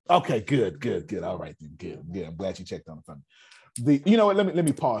 Okay, good. All right, then, good. I'm glad you checked on it for me. You know what? Let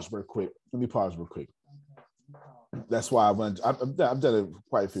me pause real quick. That's why I've done it with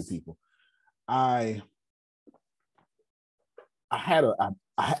quite a few people.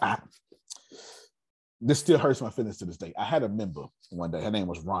 This still hurts my feelings to this day. I had a member one day. Her name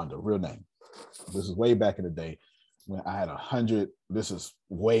was Rhonda, real name. This is way back in the day when I had 100. This is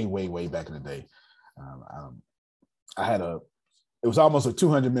way back in the day. It was almost a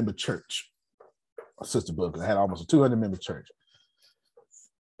 200 member church, Sister Booker. I had almost a 200 member church.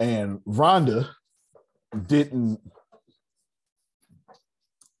 And Rhonda,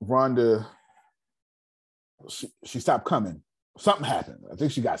 she stopped coming. Something happened. I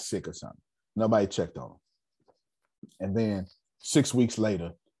think she got sick or something. Nobody checked on her. And then 6 weeks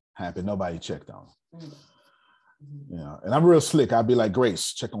later happened. Nobody checked on her. You know, and I'm real slick. I'd be like,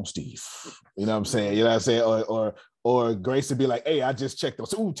 Grace, check on Steve. You know what I'm saying? You know what I'm saying? Or Grace would be like, hey, I just checked on.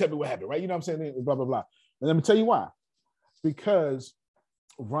 So, ooh, tell me what happened, right? You know what I'm saying? Blah, blah, blah. And let me tell you why. Because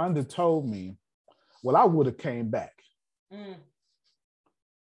Rhonda told me, well, I would have came back.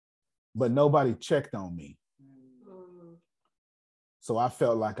 But nobody checked on me. So I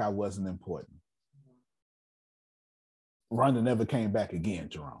felt like I wasn't important. Rhonda never came back again,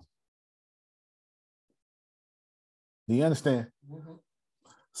 Jerome. Do you understand?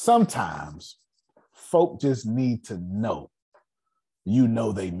 Sometimes folk just need to know,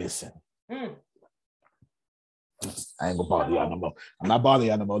 they missing. I ain't gonna bother y'all no more. I'm not bothering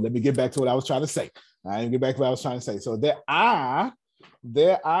y'all no more. Let me get back to what I was trying to say. So there I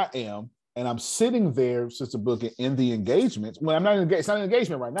am, and I'm sitting there, Sister Booker, in the engagement. When I'm not engaged, it's not an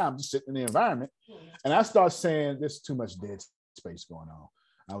engagement right now. I'm just sitting in the environment, and I start saying, "There's too much dead space going on.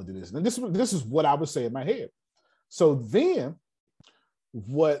 I would do this." And this is what I would say in my head. So then,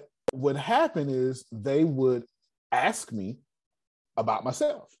 what would happen is they would ask me about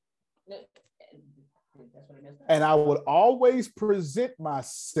myself. And I would always present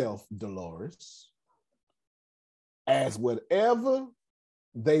myself, Dolores, as whatever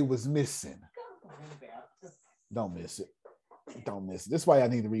they was missing. Don't miss it. This is why I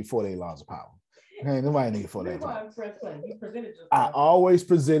need to read 48 Laws of Power. Ain't nobody need for that. I always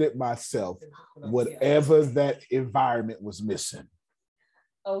presented myself, whatever that environment was missing.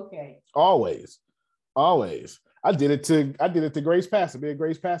 Okay. Always. I did it to Grace Pastor. Me and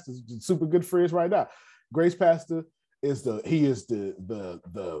Grace Pastor is super good friends right now. Grace Pastor is the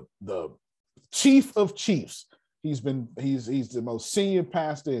chief of chiefs. He's the most senior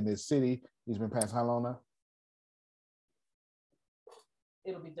pastor in this city. He's been pastor how long now?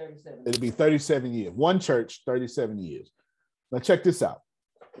 It'll be 37. It'll be 37 years. One church, 37 years. Now check this out.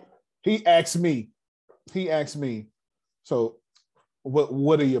 He asked me, so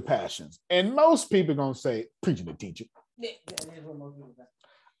what are your passions? And most people are gonna say preaching and teaching.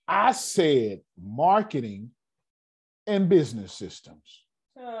 I said marketing and business systems.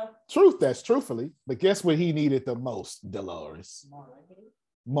 That's truthfully. But guess what he needed the most, Dolores?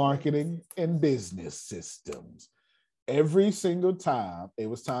 Marketing and business systems. Every single time it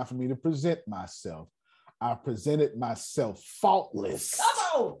was time for me to present myself, I presented myself faultless.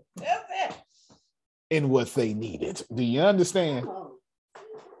 Come on, that's it. In what they needed. Do you understand?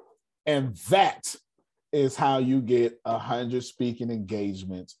 And that is how you get 100 speaking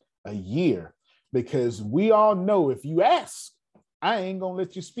engagements a year. Because we all know if you ask, I ain't gonna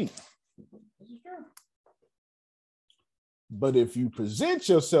let you speak. This is true. But if you present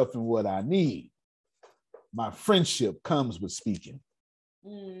yourself in what I need, my friendship comes with speaking.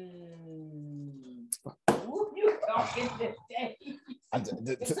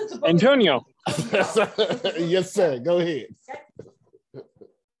 Antonio. Yes, sir. Go ahead.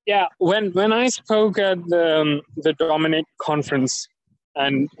 Yeah, when I spoke at the Dominic conference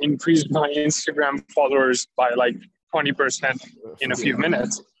and increased my Instagram followers by like 20% in a few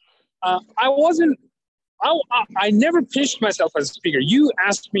minutes, I never pitched myself as a speaker. You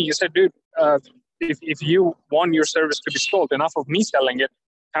asked me, you said, dude, if you want your service to be sold, enough of me selling it,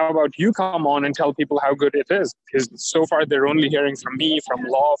 how about you come on and tell people how good it is? Because so far they're only hearing from me, from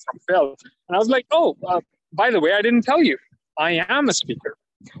Law, from Phil. And I was like, by the way, I didn't tell you, I am a speaker.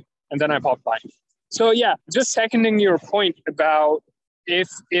 And then I popped by. So yeah, just seconding your point about if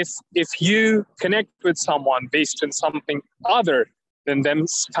you connect with someone based on something other than them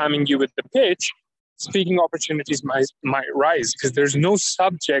spamming you with the pitch, speaking opportunities might rise, because there's no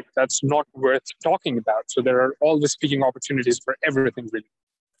subject that's not worth talking about. So there are always speaking opportunities for everything, really.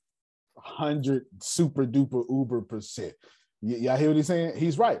 100 super duper uber %. Y'all hear what he's saying?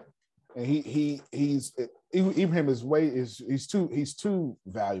 He's right. And he's Ibrahim he's too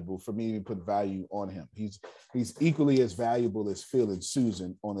valuable for me to put value on him. He's equally as valuable as Phil and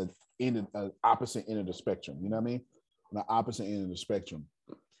Susan on the opposite end of the spectrum. You know what I mean? On the opposite end of the spectrum.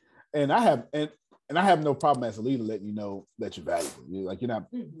 And I have no problem as a leader letting you know that you're valuable.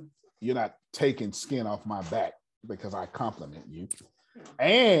 You're not taking skin off my back because I compliment you.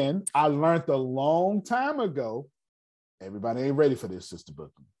 And I learned a long time ago, everybody ain't ready for this, Sister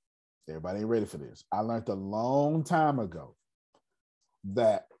Booker. Everybody ain't ready for this. I learned a long time ago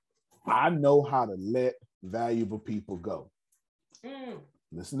that I know how to let valuable people go.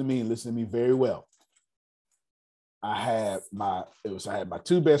 Listen to me very well. I had my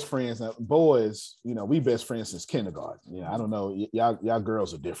two best friends. Now, boys, we best friends since kindergarten. I don't know, y'all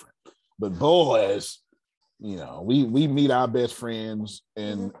girls are different, but boys, we meet our best friends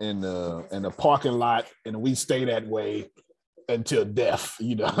in the parking lot, and we stay that way until death.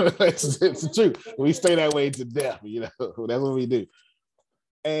 It's the truth. We stay that way to death. That's what we do.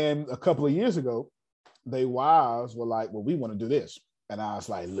 And a couple of years ago, they wives were like, "Well, we want to do this," and I was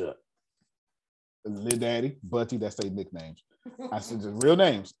like, "Look, Lil Daddy, Butty, that's their nicknames." I said, "Just real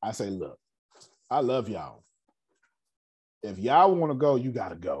names." I say, "Look, I love y'all. If y'all want to go, you got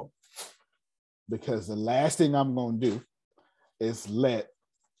to go. Because the last thing I'm going to do is let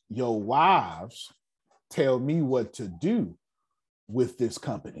your wives tell me what to do with this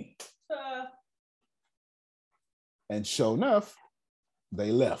company." And sure enough,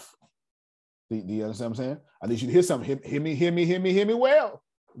 they left. Do you understand what I'm saying? I need you to hear something. Hear me well.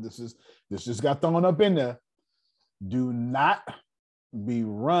 This just got thrown up in there. Do not be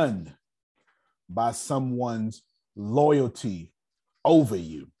run by someone's loyalty over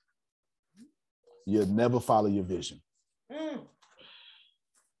you. You'll never follow your vision.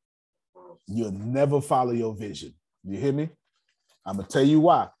 You'll never follow your vision. You hear me? I'm gonna tell you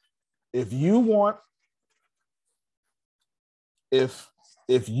why. If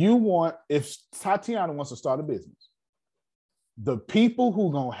Tatiana wants to start a business, the people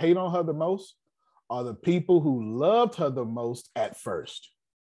who gonna hate on her the most are the people who loved her the most at first.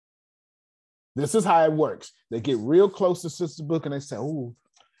 This is how it works. They get real close to Sister Book and they say, "Oh,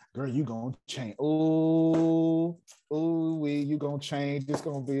 girl, you gonna change. Oh, you gonna change. It's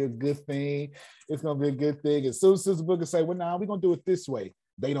gonna be a good thing. It's gonna be a good thing. As soon as Sister Booker say, well, nah, we're gonna do it this way.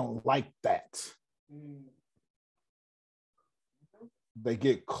 They don't like that. They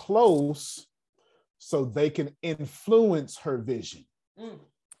get close so they can influence her vision.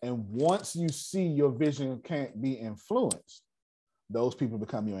 And once you see your vision can't be influenced, those people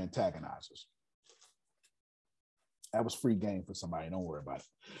become your antagonizers. That was free game for somebody. Don't worry about it.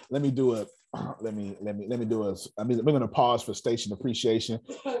 We're going to pause for station appreciation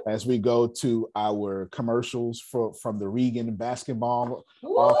as we go to our commercials from the Regan Basketball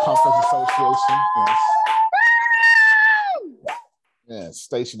Conference Association. Yes. Yes,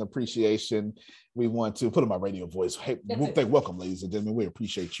 station appreciation. We want to put on my radio voice. Hey, welcome, ladies and gentlemen. We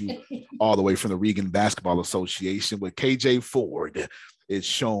appreciate you all the way from the Regan Basketball Association with KJ Ford. Is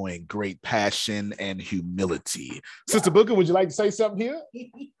showing great passion and humility. Sister Booker, would you like to say something here?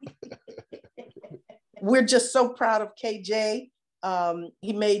 We're just so proud of KJ.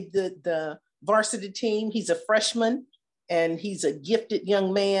 He made the varsity team. He's a freshman and he's a gifted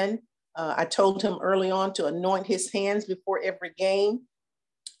young man. I told him early on to anoint his hands before every game.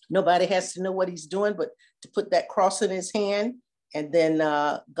 Nobody has to know what he's doing, but to put that cross in his hand, and then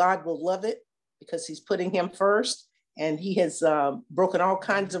God will love it because he's putting him first. And he has broken all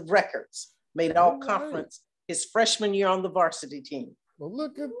kinds of records, made all conference his freshman year on the varsity team. Well,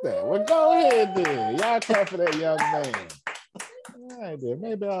 look at that. Well, go ahead then. Y'all clap for that young man. All right, then.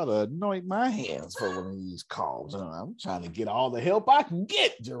 Maybe I ought to anoint my hands for one of these calls. I'm trying to get all the help I can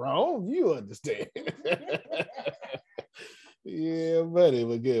get, Jerome. You understand. Yeah, buddy.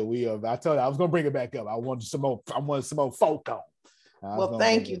 We're good. I told you I was going to bring it back up. I wanted some more folk on. Well,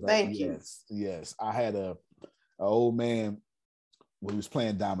 thank you. Yes. I had an old man when he was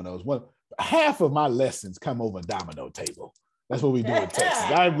playing dominoes. Half of my lessons come over a domino table. That's what we do in Texas.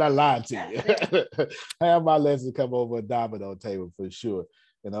 I'm not lying to you. Half my lessons come over a domino table for sure.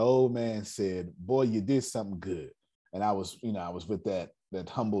 And the old man said, boy, you did something good. And I was with that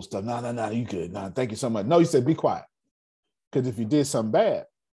humble stuff. No, you good. No, thank you so much. No, he said, be quiet. Because if you did something bad,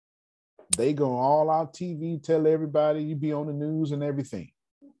 they go all out TV, tell everybody, you be on the news and everything.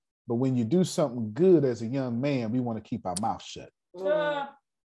 But when you do something good as a young man, we want to keep our mouth shut.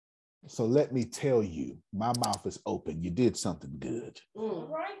 So let me tell you, my mouth is open. You did something good.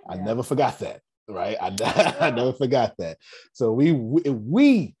 I never forgot that, right? I never forgot that. So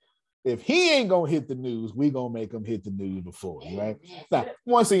if he ain't gonna hit the news, we gonna make him hit the news before, right? Now,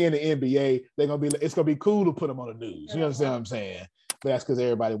 once he in the NBA, it's gonna be cool to put him on the news. You understand what I'm saying? But that's because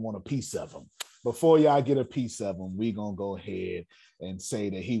everybody want a piece of him. Before y'all get a piece of him, we gonna go ahead and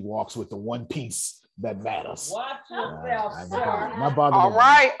say that he walks with the one piece that matters. Watch yourself, sir. I'm not bothering All nobody.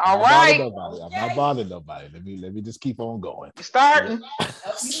 right. I'm not bothering nobody. Let me just keep on going. Starting.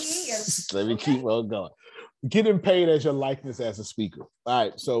 Let me keep on going. Getting paid as your likeness as a speaker. All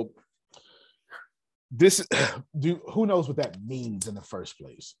right. So who knows what that means in the first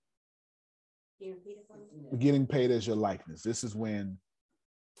place? Getting paid as your likeness. This is when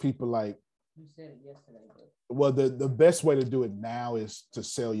people like. You said it yesterday. Well, the best way to do it now is to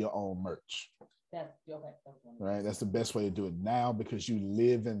sell your own merch. Right? That's the best way to do it now because you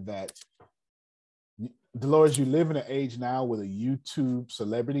live in that. Dolores, you live in an age now where the YouTube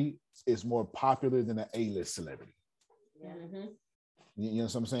celebrity is more popular than an A-list celebrity. Yeah. You know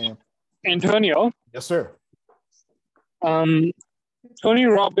what I'm saying? Antonio. Yes, sir. Tony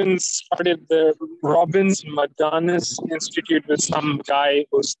Robbins started the Robbins Madanis Institute with some guy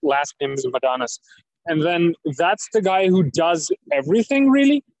whose last name is Madanis. And then that's the guy who does everything,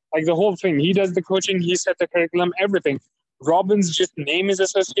 really. Like the whole thing. He does the coaching, he set the curriculum, everything. Robbins' just name is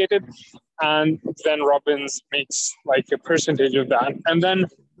associated. And then Robbins makes like a percentage of that. And then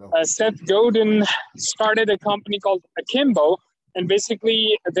Seth Godin started a company called Akimbo. And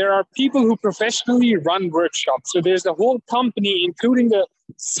basically, there are people who professionally run workshops. So there's a whole company, including the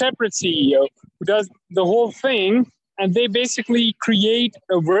separate CEO, who does the whole thing. And they basically create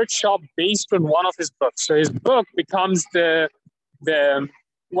a workshop based on one of his books. So his book becomes the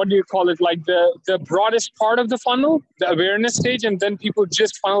what do you call it? Like the broadest part of the funnel, the awareness stage. And then people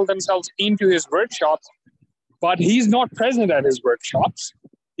just funnel themselves into his workshops. But he's not present at his workshops.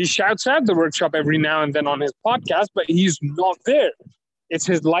 He shouts out the workshop every now and then on his podcast, but he's not there. It's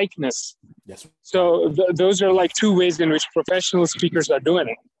his likeness. Yes. So those are like two ways in which professional speakers are doing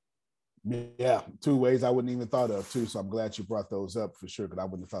it. Yeah, two ways I wouldn't even thought of too. So I'm glad you brought those up for sure, because I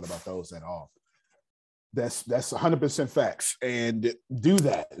wouldn't have thought about those at all. That's 100% facts. And do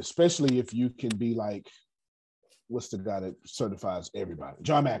that, especially if you can be like, what's the guy that certifies everybody?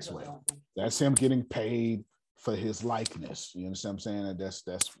 John Maxwell. That's him getting paid for his likeness. You understand what I'm saying?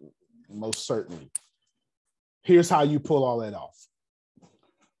 That's most certainly. Here's how you pull all that off.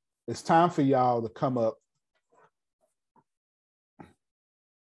 It's time for y'all to come up.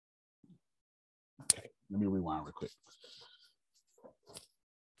 Okay, let me rewind real quick.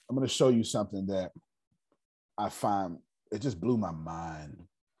 I'm going to show you something that I find, it just blew my mind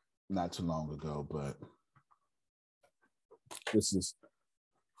not too long ago, but this is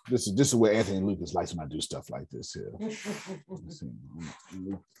where Anthony Lucas likes when I do stuff like this here.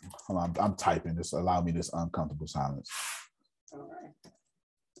 I'm typing this. Allow me this uncomfortable silence. All right.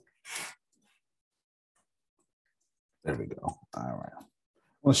 There we go. All right. I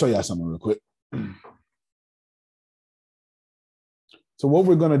want to show y'all something real quick. So what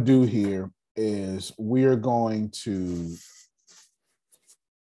we're going to do here is we're going to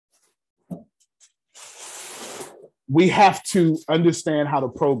we have to understand how to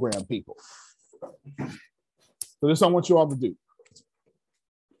program people. So this is what I want you all to do.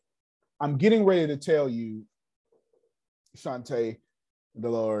 I'm getting ready to tell you, Shantae,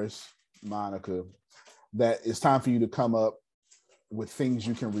 Dolores, Monica, that it's time for you to come up with things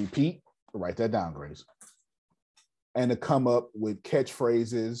you can repeat. Write that down, Grace. And to come up with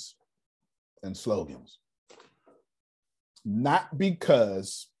catchphrases and slogans. Not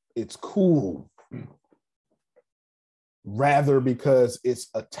because it's cool, rather because it's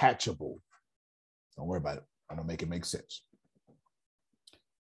attachable. Don't worry about it. I don't make it make sense.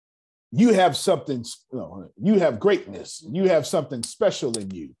 You have something, you have greatness. You have something special in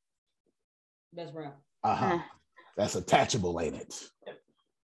you. That's right. That's attachable, ain't it?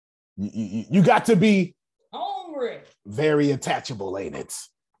 You got to be hungry. Very attachable, ain't it?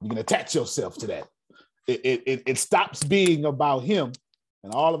 You can attach yourself to that. It stops being about him,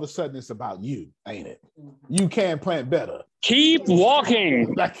 and all of a sudden it's about you, ain't it? You can plant better. Keep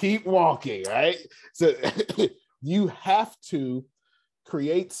walking. Keep walking, right? So you have to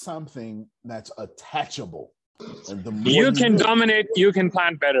create something that's attachable. And the more you can dominate, you can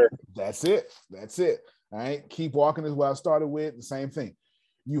plant better. That's it. All right. Keep walking is what I started with. The same thing.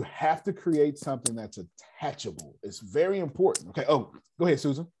 You have to create something that's attachable. It's very important. Okay. Oh, go ahead,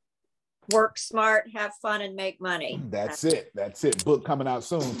 Susan. Work smart, have fun, and make money. That's it. Book coming out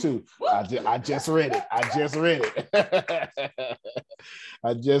soon too. I just read it. I just read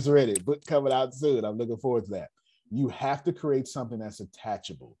it. Book coming out soon. I'm looking forward to that. You have to create something that's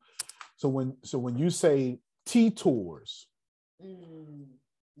attachable. So when you say T-Tours,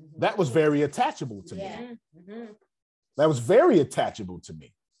 that was very attachable to me. That was very attachable to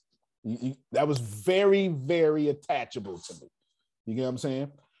me. That was very, very attachable to me. You get what I'm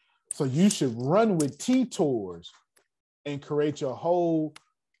saying? So you should run with T-Tours and create your whole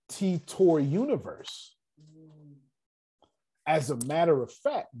T-Tour universe. As a matter of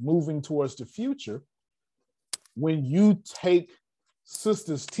fact, moving towards the future, when you take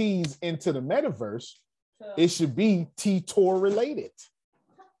Sisters Teas into the metaverse, it should be T-Tour related.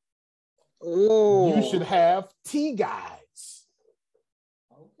 Ooh. You should have tea guides.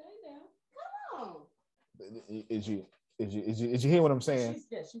 Okay, now come on. Is you hear what I'm saying?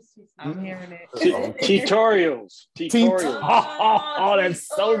 I'm hearing it. Tutorials. Oh, that's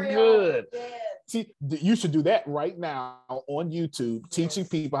so good. See, you should do that right now on YouTube, teaching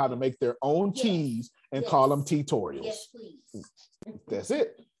people how to make their own teas and call them tutorials. Yes, please. That's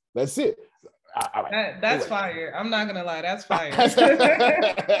it. That's fire. I'm not gonna lie, that's fire. That's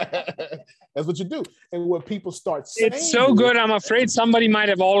what you do. And what people start saying, it's so good. I'm afraid somebody might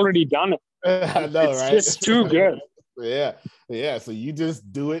have already done it. I know, right? It's just too good. Yeah. So you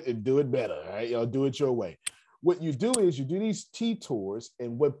just do it and do it better, right? You'll do it your way. What you do is you do these T-Tours,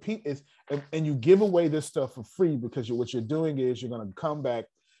 and what is, and you give away this stuff for free, because what you're doing is you're going to come back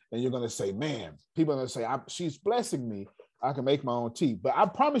and you're going to say, man, people are going to say, she's blessing me. I can make my own tea. But I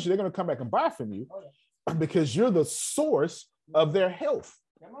promise you, they're going to come back and buy from you because you're the source of their health.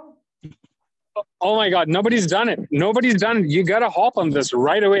 Oh my God, nobody's done it. You got to hop on this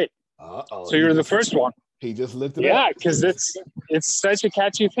right away. So you're the first one. He just looked it up. Yeah, because it's such a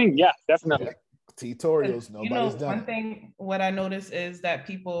catchy thing. Yeah, definitely. Yeah. Tutorials, nobody's done. One thing, what I notice is that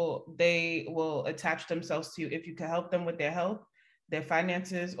people, they will attach themselves to you if you can help them with their health, their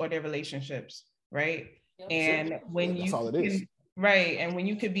finances, or their relationships, right? And when that's all it is. Right, and when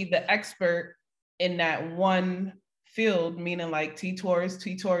you could be the expert in that one field, meaning like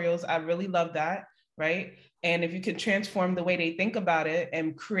tutorials, I really love that, right? And if you could transform the way they think about it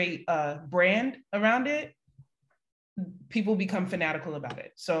and create a brand around it, people become fanatical about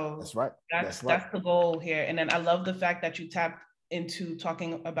it. So that's right. That's the goal here. And then I love the fact that you tapped into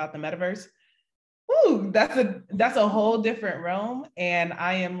talking about the metaverse. Ooh, that's a whole different realm. And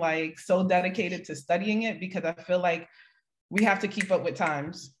I am like so dedicated to studying it because I feel like we have to keep up with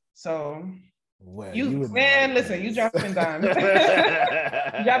times. So you listen, you dropping dimes.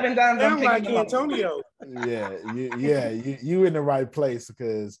 Dropping dimes. I'm like Antonio. You in the right place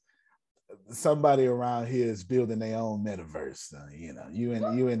because somebody around here is building their own metaverse. You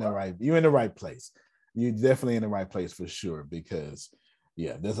in the right place. You're definitely in the right place for sure because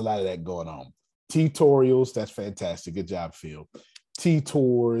there's a lot of that going on. Tutorials, that's fantastic. Good job, Phil.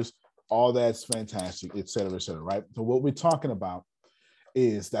 T-tours, all that's fantastic, et cetera, right? So what we're talking about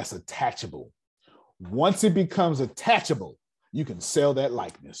is that's attachable. Once it becomes attachable, you can sell that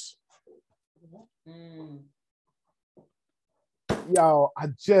likeness. Y'all, I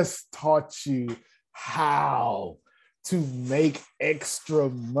just taught you how to make extra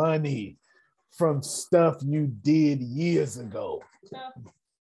money from stuff you did years ago.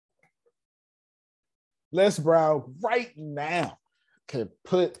 Les Brown right now can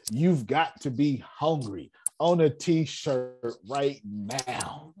put "You've Got to Be Hungry" on a t-shirt right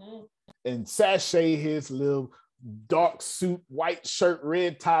now and sashay his little dark suit, white shirt,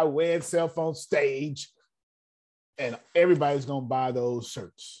 red tie, wearing self on stage, and everybody's gonna buy those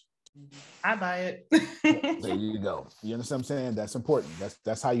shirts. I buy it. There you go. You understand what I'm saying? That's important.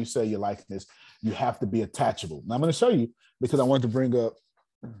 That's how you sell your likeness. You have to be attachable. Now I'm going to show you because I wanted to bring up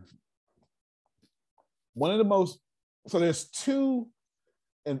one of the most. So there's two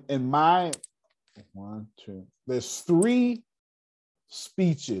in my there's three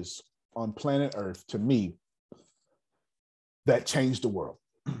speeches on planet Earth to me that changed the world.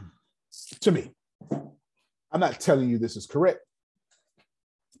 To me, I'm not telling you this is correct.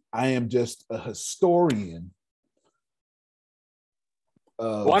 I am just a historian.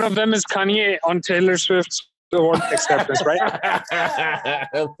 One of them is Kanye on Taylor Swift's award acceptance, right?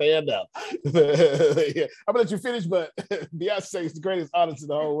 Fair enough. Yeah. I'm gonna let you finish, but Beyonce is the greatest artist in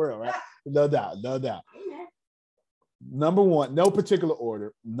the whole world, right? No doubt. Number one, no particular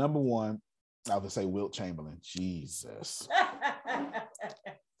order. Number one, I would say Wilt Chamberlain. Jesus. I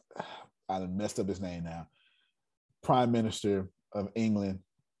done messed up his name now. Prime Minister of England.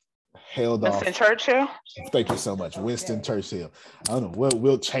 Held off. Winston Churchill. Thank you so much, Winston Churchill. I don't know where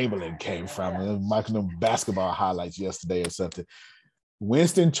Wilt Chamberlain came from. Watching them basketball highlights yesterday or something.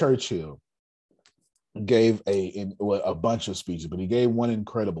 Winston Churchill gave a bunch of speeches, but he gave one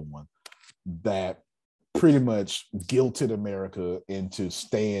incredible one that pretty much guilted America into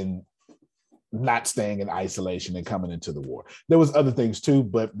not staying in isolation and coming into the war. There was other things too,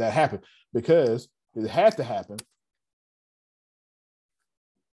 but that happened because it had to happen.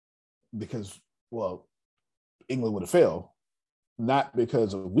 Because, England would have failed, not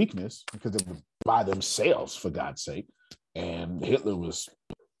because of weakness, because they were by themselves, for God's sake. And Hitler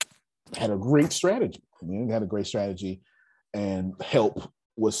had a great strategy. He had a great strategy, and help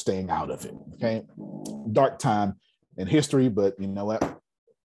was staying out of it. Okay, dark time in history, but you know what?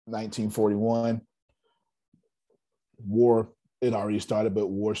 1941, war. It already started, but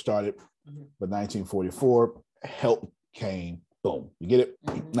war started. But 1944, help came. Boom, you get it?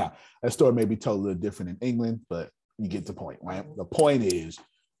 Now, that story may be told a little different in England, but you get the point, right? The point is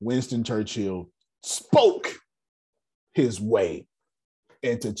Winston Churchill spoke his way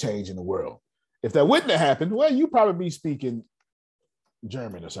into changing the world. If that wouldn't have happened, well, you'd probably be speaking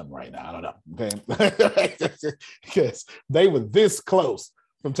German or something right now. I don't know, okay? Because they were this close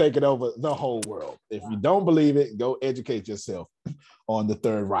from taking over the whole world. If you don't believe it, go educate yourself on the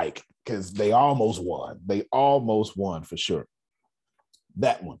Third Reich, because they almost won. They almost won for sure.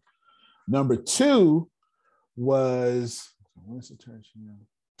 That one. Number two was Winston Churchill.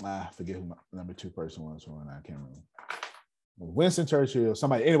 I forget who my number two person was. I can't remember. Winston Churchill,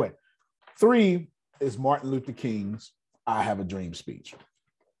 somebody. Anyway, three is Martin Luther King's "I Have a Dream" speech.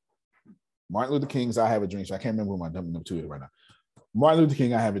 Martin Luther King's "I Have a Dream" speech. I can't remember who my number two is right now. Martin Luther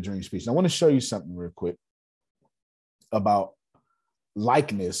King, "I Have a Dream" speech. And I want to show you something real quick about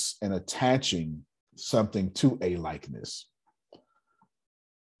likeness and attaching something to a likeness.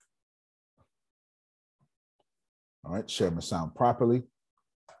 All right, share my sound properly.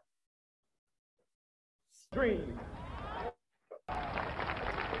 Dream.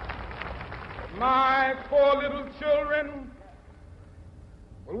 My poor little children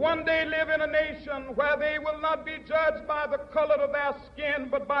will one day live in a nation where they will not be judged by the color of their skin,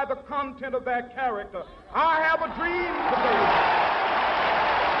 but by the content of their character. I have a dream today.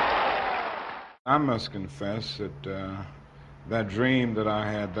 I must confess that that dream that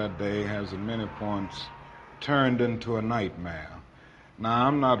I had that day has at many points turned into a nightmare. Now,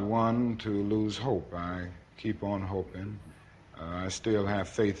 I'm not one to lose hope. I keep on hoping. I still have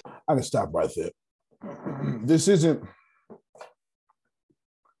faith. I can stop right there. this isn't,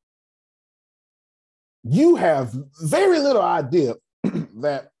 you have very little idea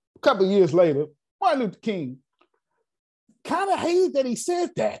that a couple of years later, Martin Luther King kind of hated that he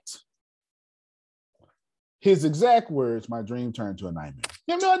said that. His exact words, my dream turned to a nightmare.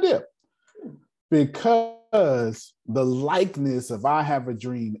 You have no idea. Because the likeness of I Have a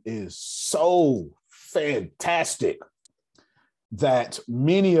Dream is so fantastic that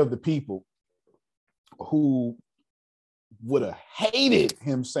many of the people who would have hated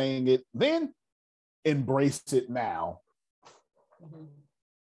him saying it then embrace it now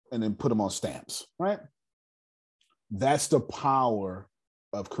and then put them on stamps, right? That's the power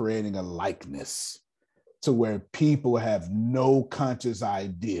of creating a likeness to where people have no conscious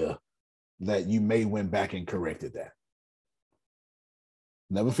idea that you may went back and corrected that.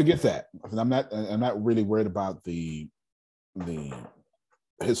 Never forget that. I'm not really worried about the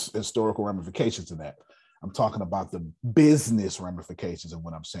historical ramifications of that. I'm talking about the business ramifications of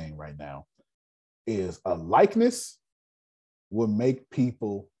what I'm saying right now. Is a likeness will make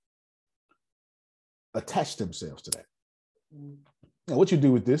people attach themselves to that. Now, what you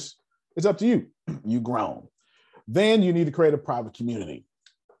do with this, it's up to you. You grown. Then you need to create a private community.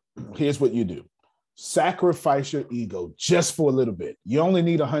 Here's what you do. Sacrifice your ego just for a little bit. You only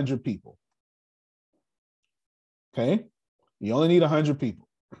need 100 people. Okay? You only need 100 people.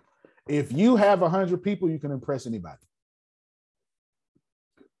 If you have 100 people, you can impress anybody.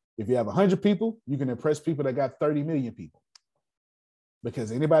 If you have 100 people, you can impress people that got 30 million people.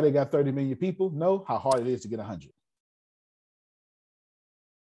 Because anybody that got 30 million people know how hard it is to get 100.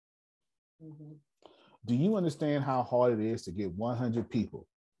 Mm-hmm. Do you understand how hard it is to get 100 people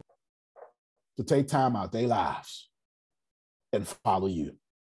to take time out their lives and follow you?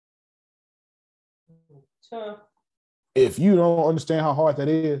 Sure. If you don't understand how hard that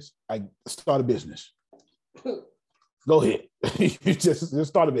is, I start a business. Go ahead. You just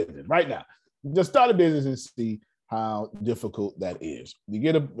start a business right now. Just start a business and see how difficult that is. You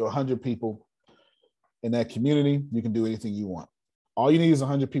get 100 people in that community, you can do anything you want. All you need is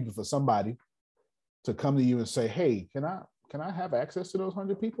 100 people for somebody to come to you and say, hey, can I have access to those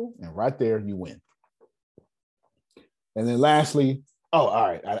 100 people? And right there, you win. And then lastly, all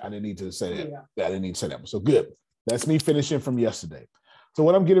right, I didn't need to say that. Yeah. I didn't need to say that one. So good. That's me finishing from yesterday. So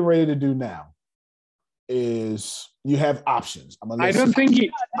what I'm getting ready to do now is you have options. I don't think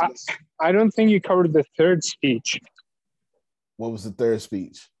you covered the third speech. What was the third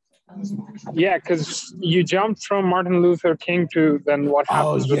speech? Yeah, because you jumped from Martin Luther King to then what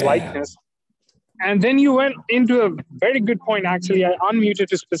happens with likeness. And then you went into a very good point. Actually, I unmuted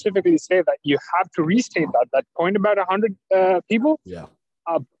to specifically say that you have to restate that point about 100 people. Yeah.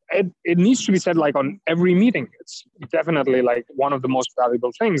 It needs to be said like on every meeting. It's definitely like one of the most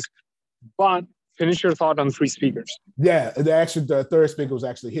valuable things. But finish your thought on three speakers. Yeah, the third speaker was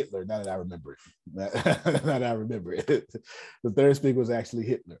actually Hitler. Now that I remember it. The third speaker was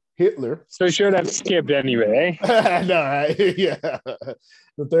actually Hitler. So you should have skipped anyway, eh? No, right? Yeah.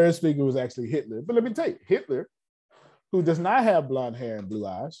 The third speaker was actually Hitler. But let me tell you, Hitler, who does not have blonde hair and blue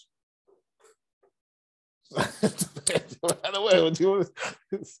eyes,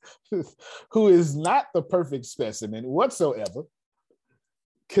 who is not the perfect specimen whatsoever,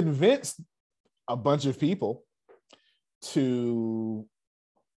 convinced a bunch of people to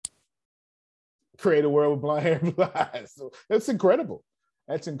create a world with blonde hair and blue eyes. So that's incredible.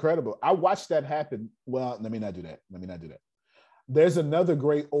 That's incredible. I watched that happen. Well, let me not do that. There's another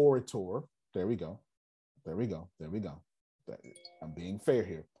great orator. There we go. I'm being fair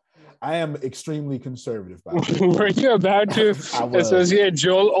here. I am extremely conservative. By the way. Were you about to associate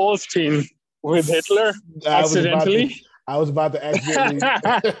Joel Osteen with Hitler accidentally? I was about to accidentally.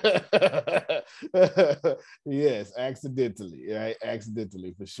 Yes, accidentally, right?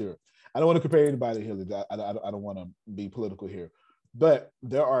 Accidentally, for sure. I don't want to compare anybody to Hitler. I don't want to be political here. But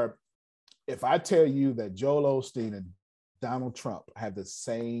if I tell you that Joel Osteen and Donald Trump have the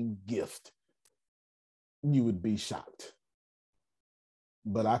same gift, you would be shocked.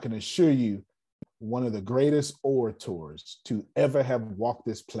 But I can assure you, one of the greatest orators to ever have walked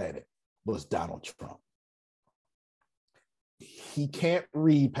this planet was Donald Trump. He can't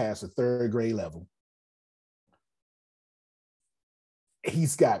read past a third grade level.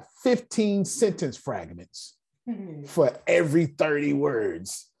 He's got 15 sentence fragments for every 30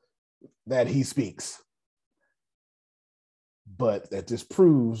 words that he speaks. But that just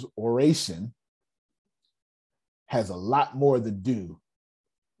proves oration has a lot more to do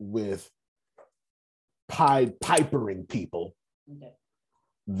with Pied Pipering people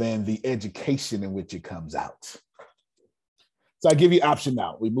than the education in which it comes out. So I give you option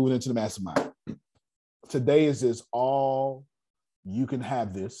now. We're moving into the mastermind. today is just all you can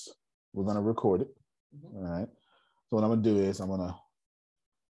have this. We're going to record it. All right. So what I'm going to do is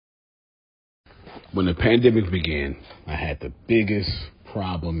When the pandemic began, I had the biggest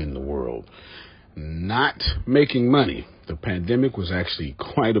problem in the world. Not making money. The pandemic was actually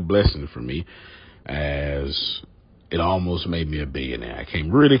quite a blessing for me, as it almost made me a billionaire. I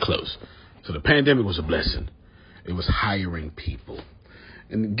came really close. So the pandemic was a blessing. It was hiring people.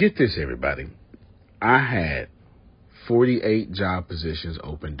 And get this, everybody. I had 48 job positions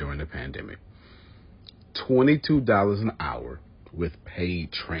open during the pandemic. $22 an hour with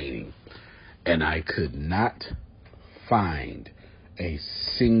paid training. And I could not find a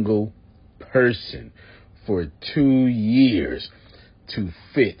single person for 2 years to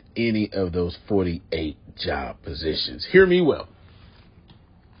fit any of those 48 job positions. Hear me well.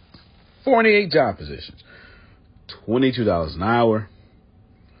 48 job positions, $22 an hour,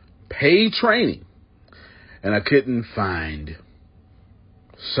 paid training, and I couldn't find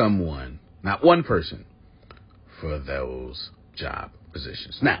someone, not one person, for those job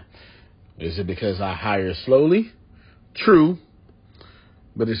positions. Now, is it because I hire slowly? True,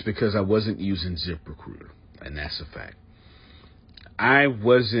 but it's because I wasn't using ZipRecruiter, and that's a fact. I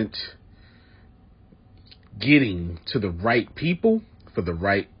wasn't getting to the right people for the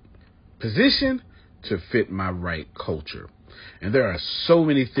right position to fit my right culture. And there are so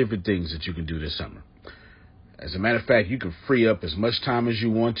many different things that you can do this summer. As a matter of fact, you can free up as much time as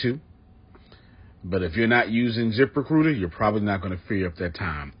you want to. But if you're not using ZipRecruiter, you're probably not going to free up that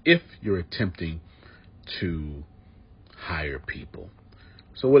time if you're attempting to hire people.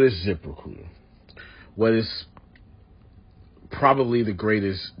 So what is ZipRecruiter? What is probably the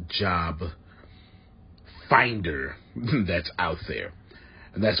greatest job finder that's out there.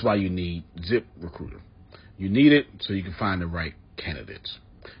 And that's why you need ZipRecruiter. You need it so you can find the right candidates.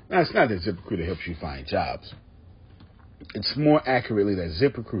 Now, it's not that ZipRecruiter helps you find jobs. It's more accurately that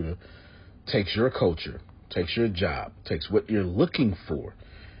ZipRecruiter takes your culture, takes your job, takes what you're looking for,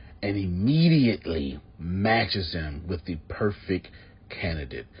 and immediately matches them with the perfect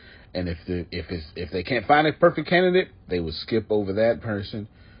candidate. And if they can't find a perfect candidate, they will skip over that person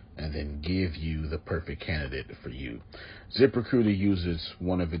and then give you the perfect candidate for you. ZipRecruiter uses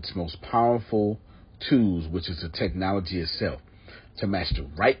one of its most powerful tools, which is the technology itself, to match the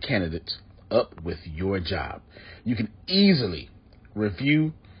right candidates up with your job. You can easily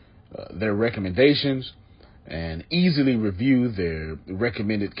review their recommendations and easily review their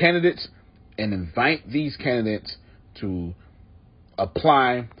recommended candidates and invite these candidates to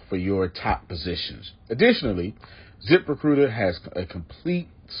apply for your top positions. Additionally, ZipRecruiter has a complete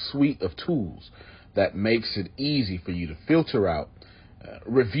suite of tools that makes it easy for you to filter out,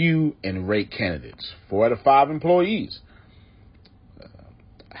 review, and rate candidates. 4 out of 5 employees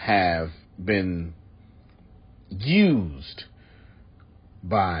have been used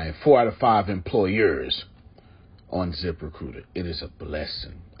by 4 out of 5 employers on ZipRecruiter. It is a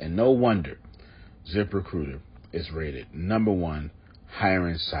blessing. And no wonder ZipRecruiter is rated #1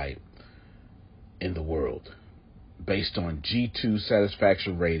 hiring site in the world based on G2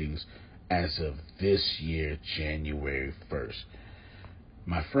 satisfaction ratings as of this year, January 1st.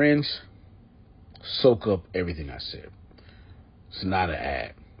 My friends, soak up everything I said. It's not an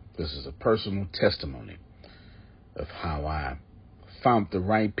ad. This is a personal testimony of how I found the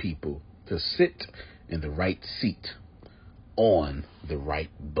right people to sit in the right seat on the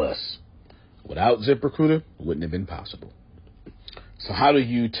right bus. Without ZipRecruiter, it wouldn't have been possible. So how do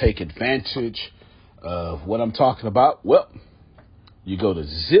you take advantage of what I'm talking about? Well, you go to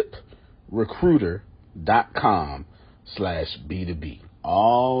ZipRecruiter.com/B2B.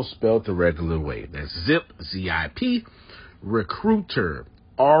 All spelled the regular way. That's Zip, Z-I-P, Recruiter,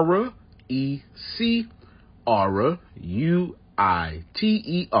 Aura, E-C, Aura, U-I-T-E-R,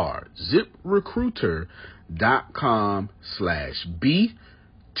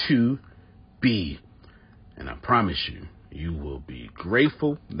 ZipRecruiter.com/B2B. And I promise you, you will be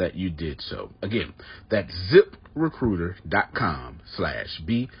grateful that you did so. Again, that's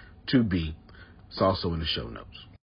ZipRecruiter.com/B2B. It's also in the show notes.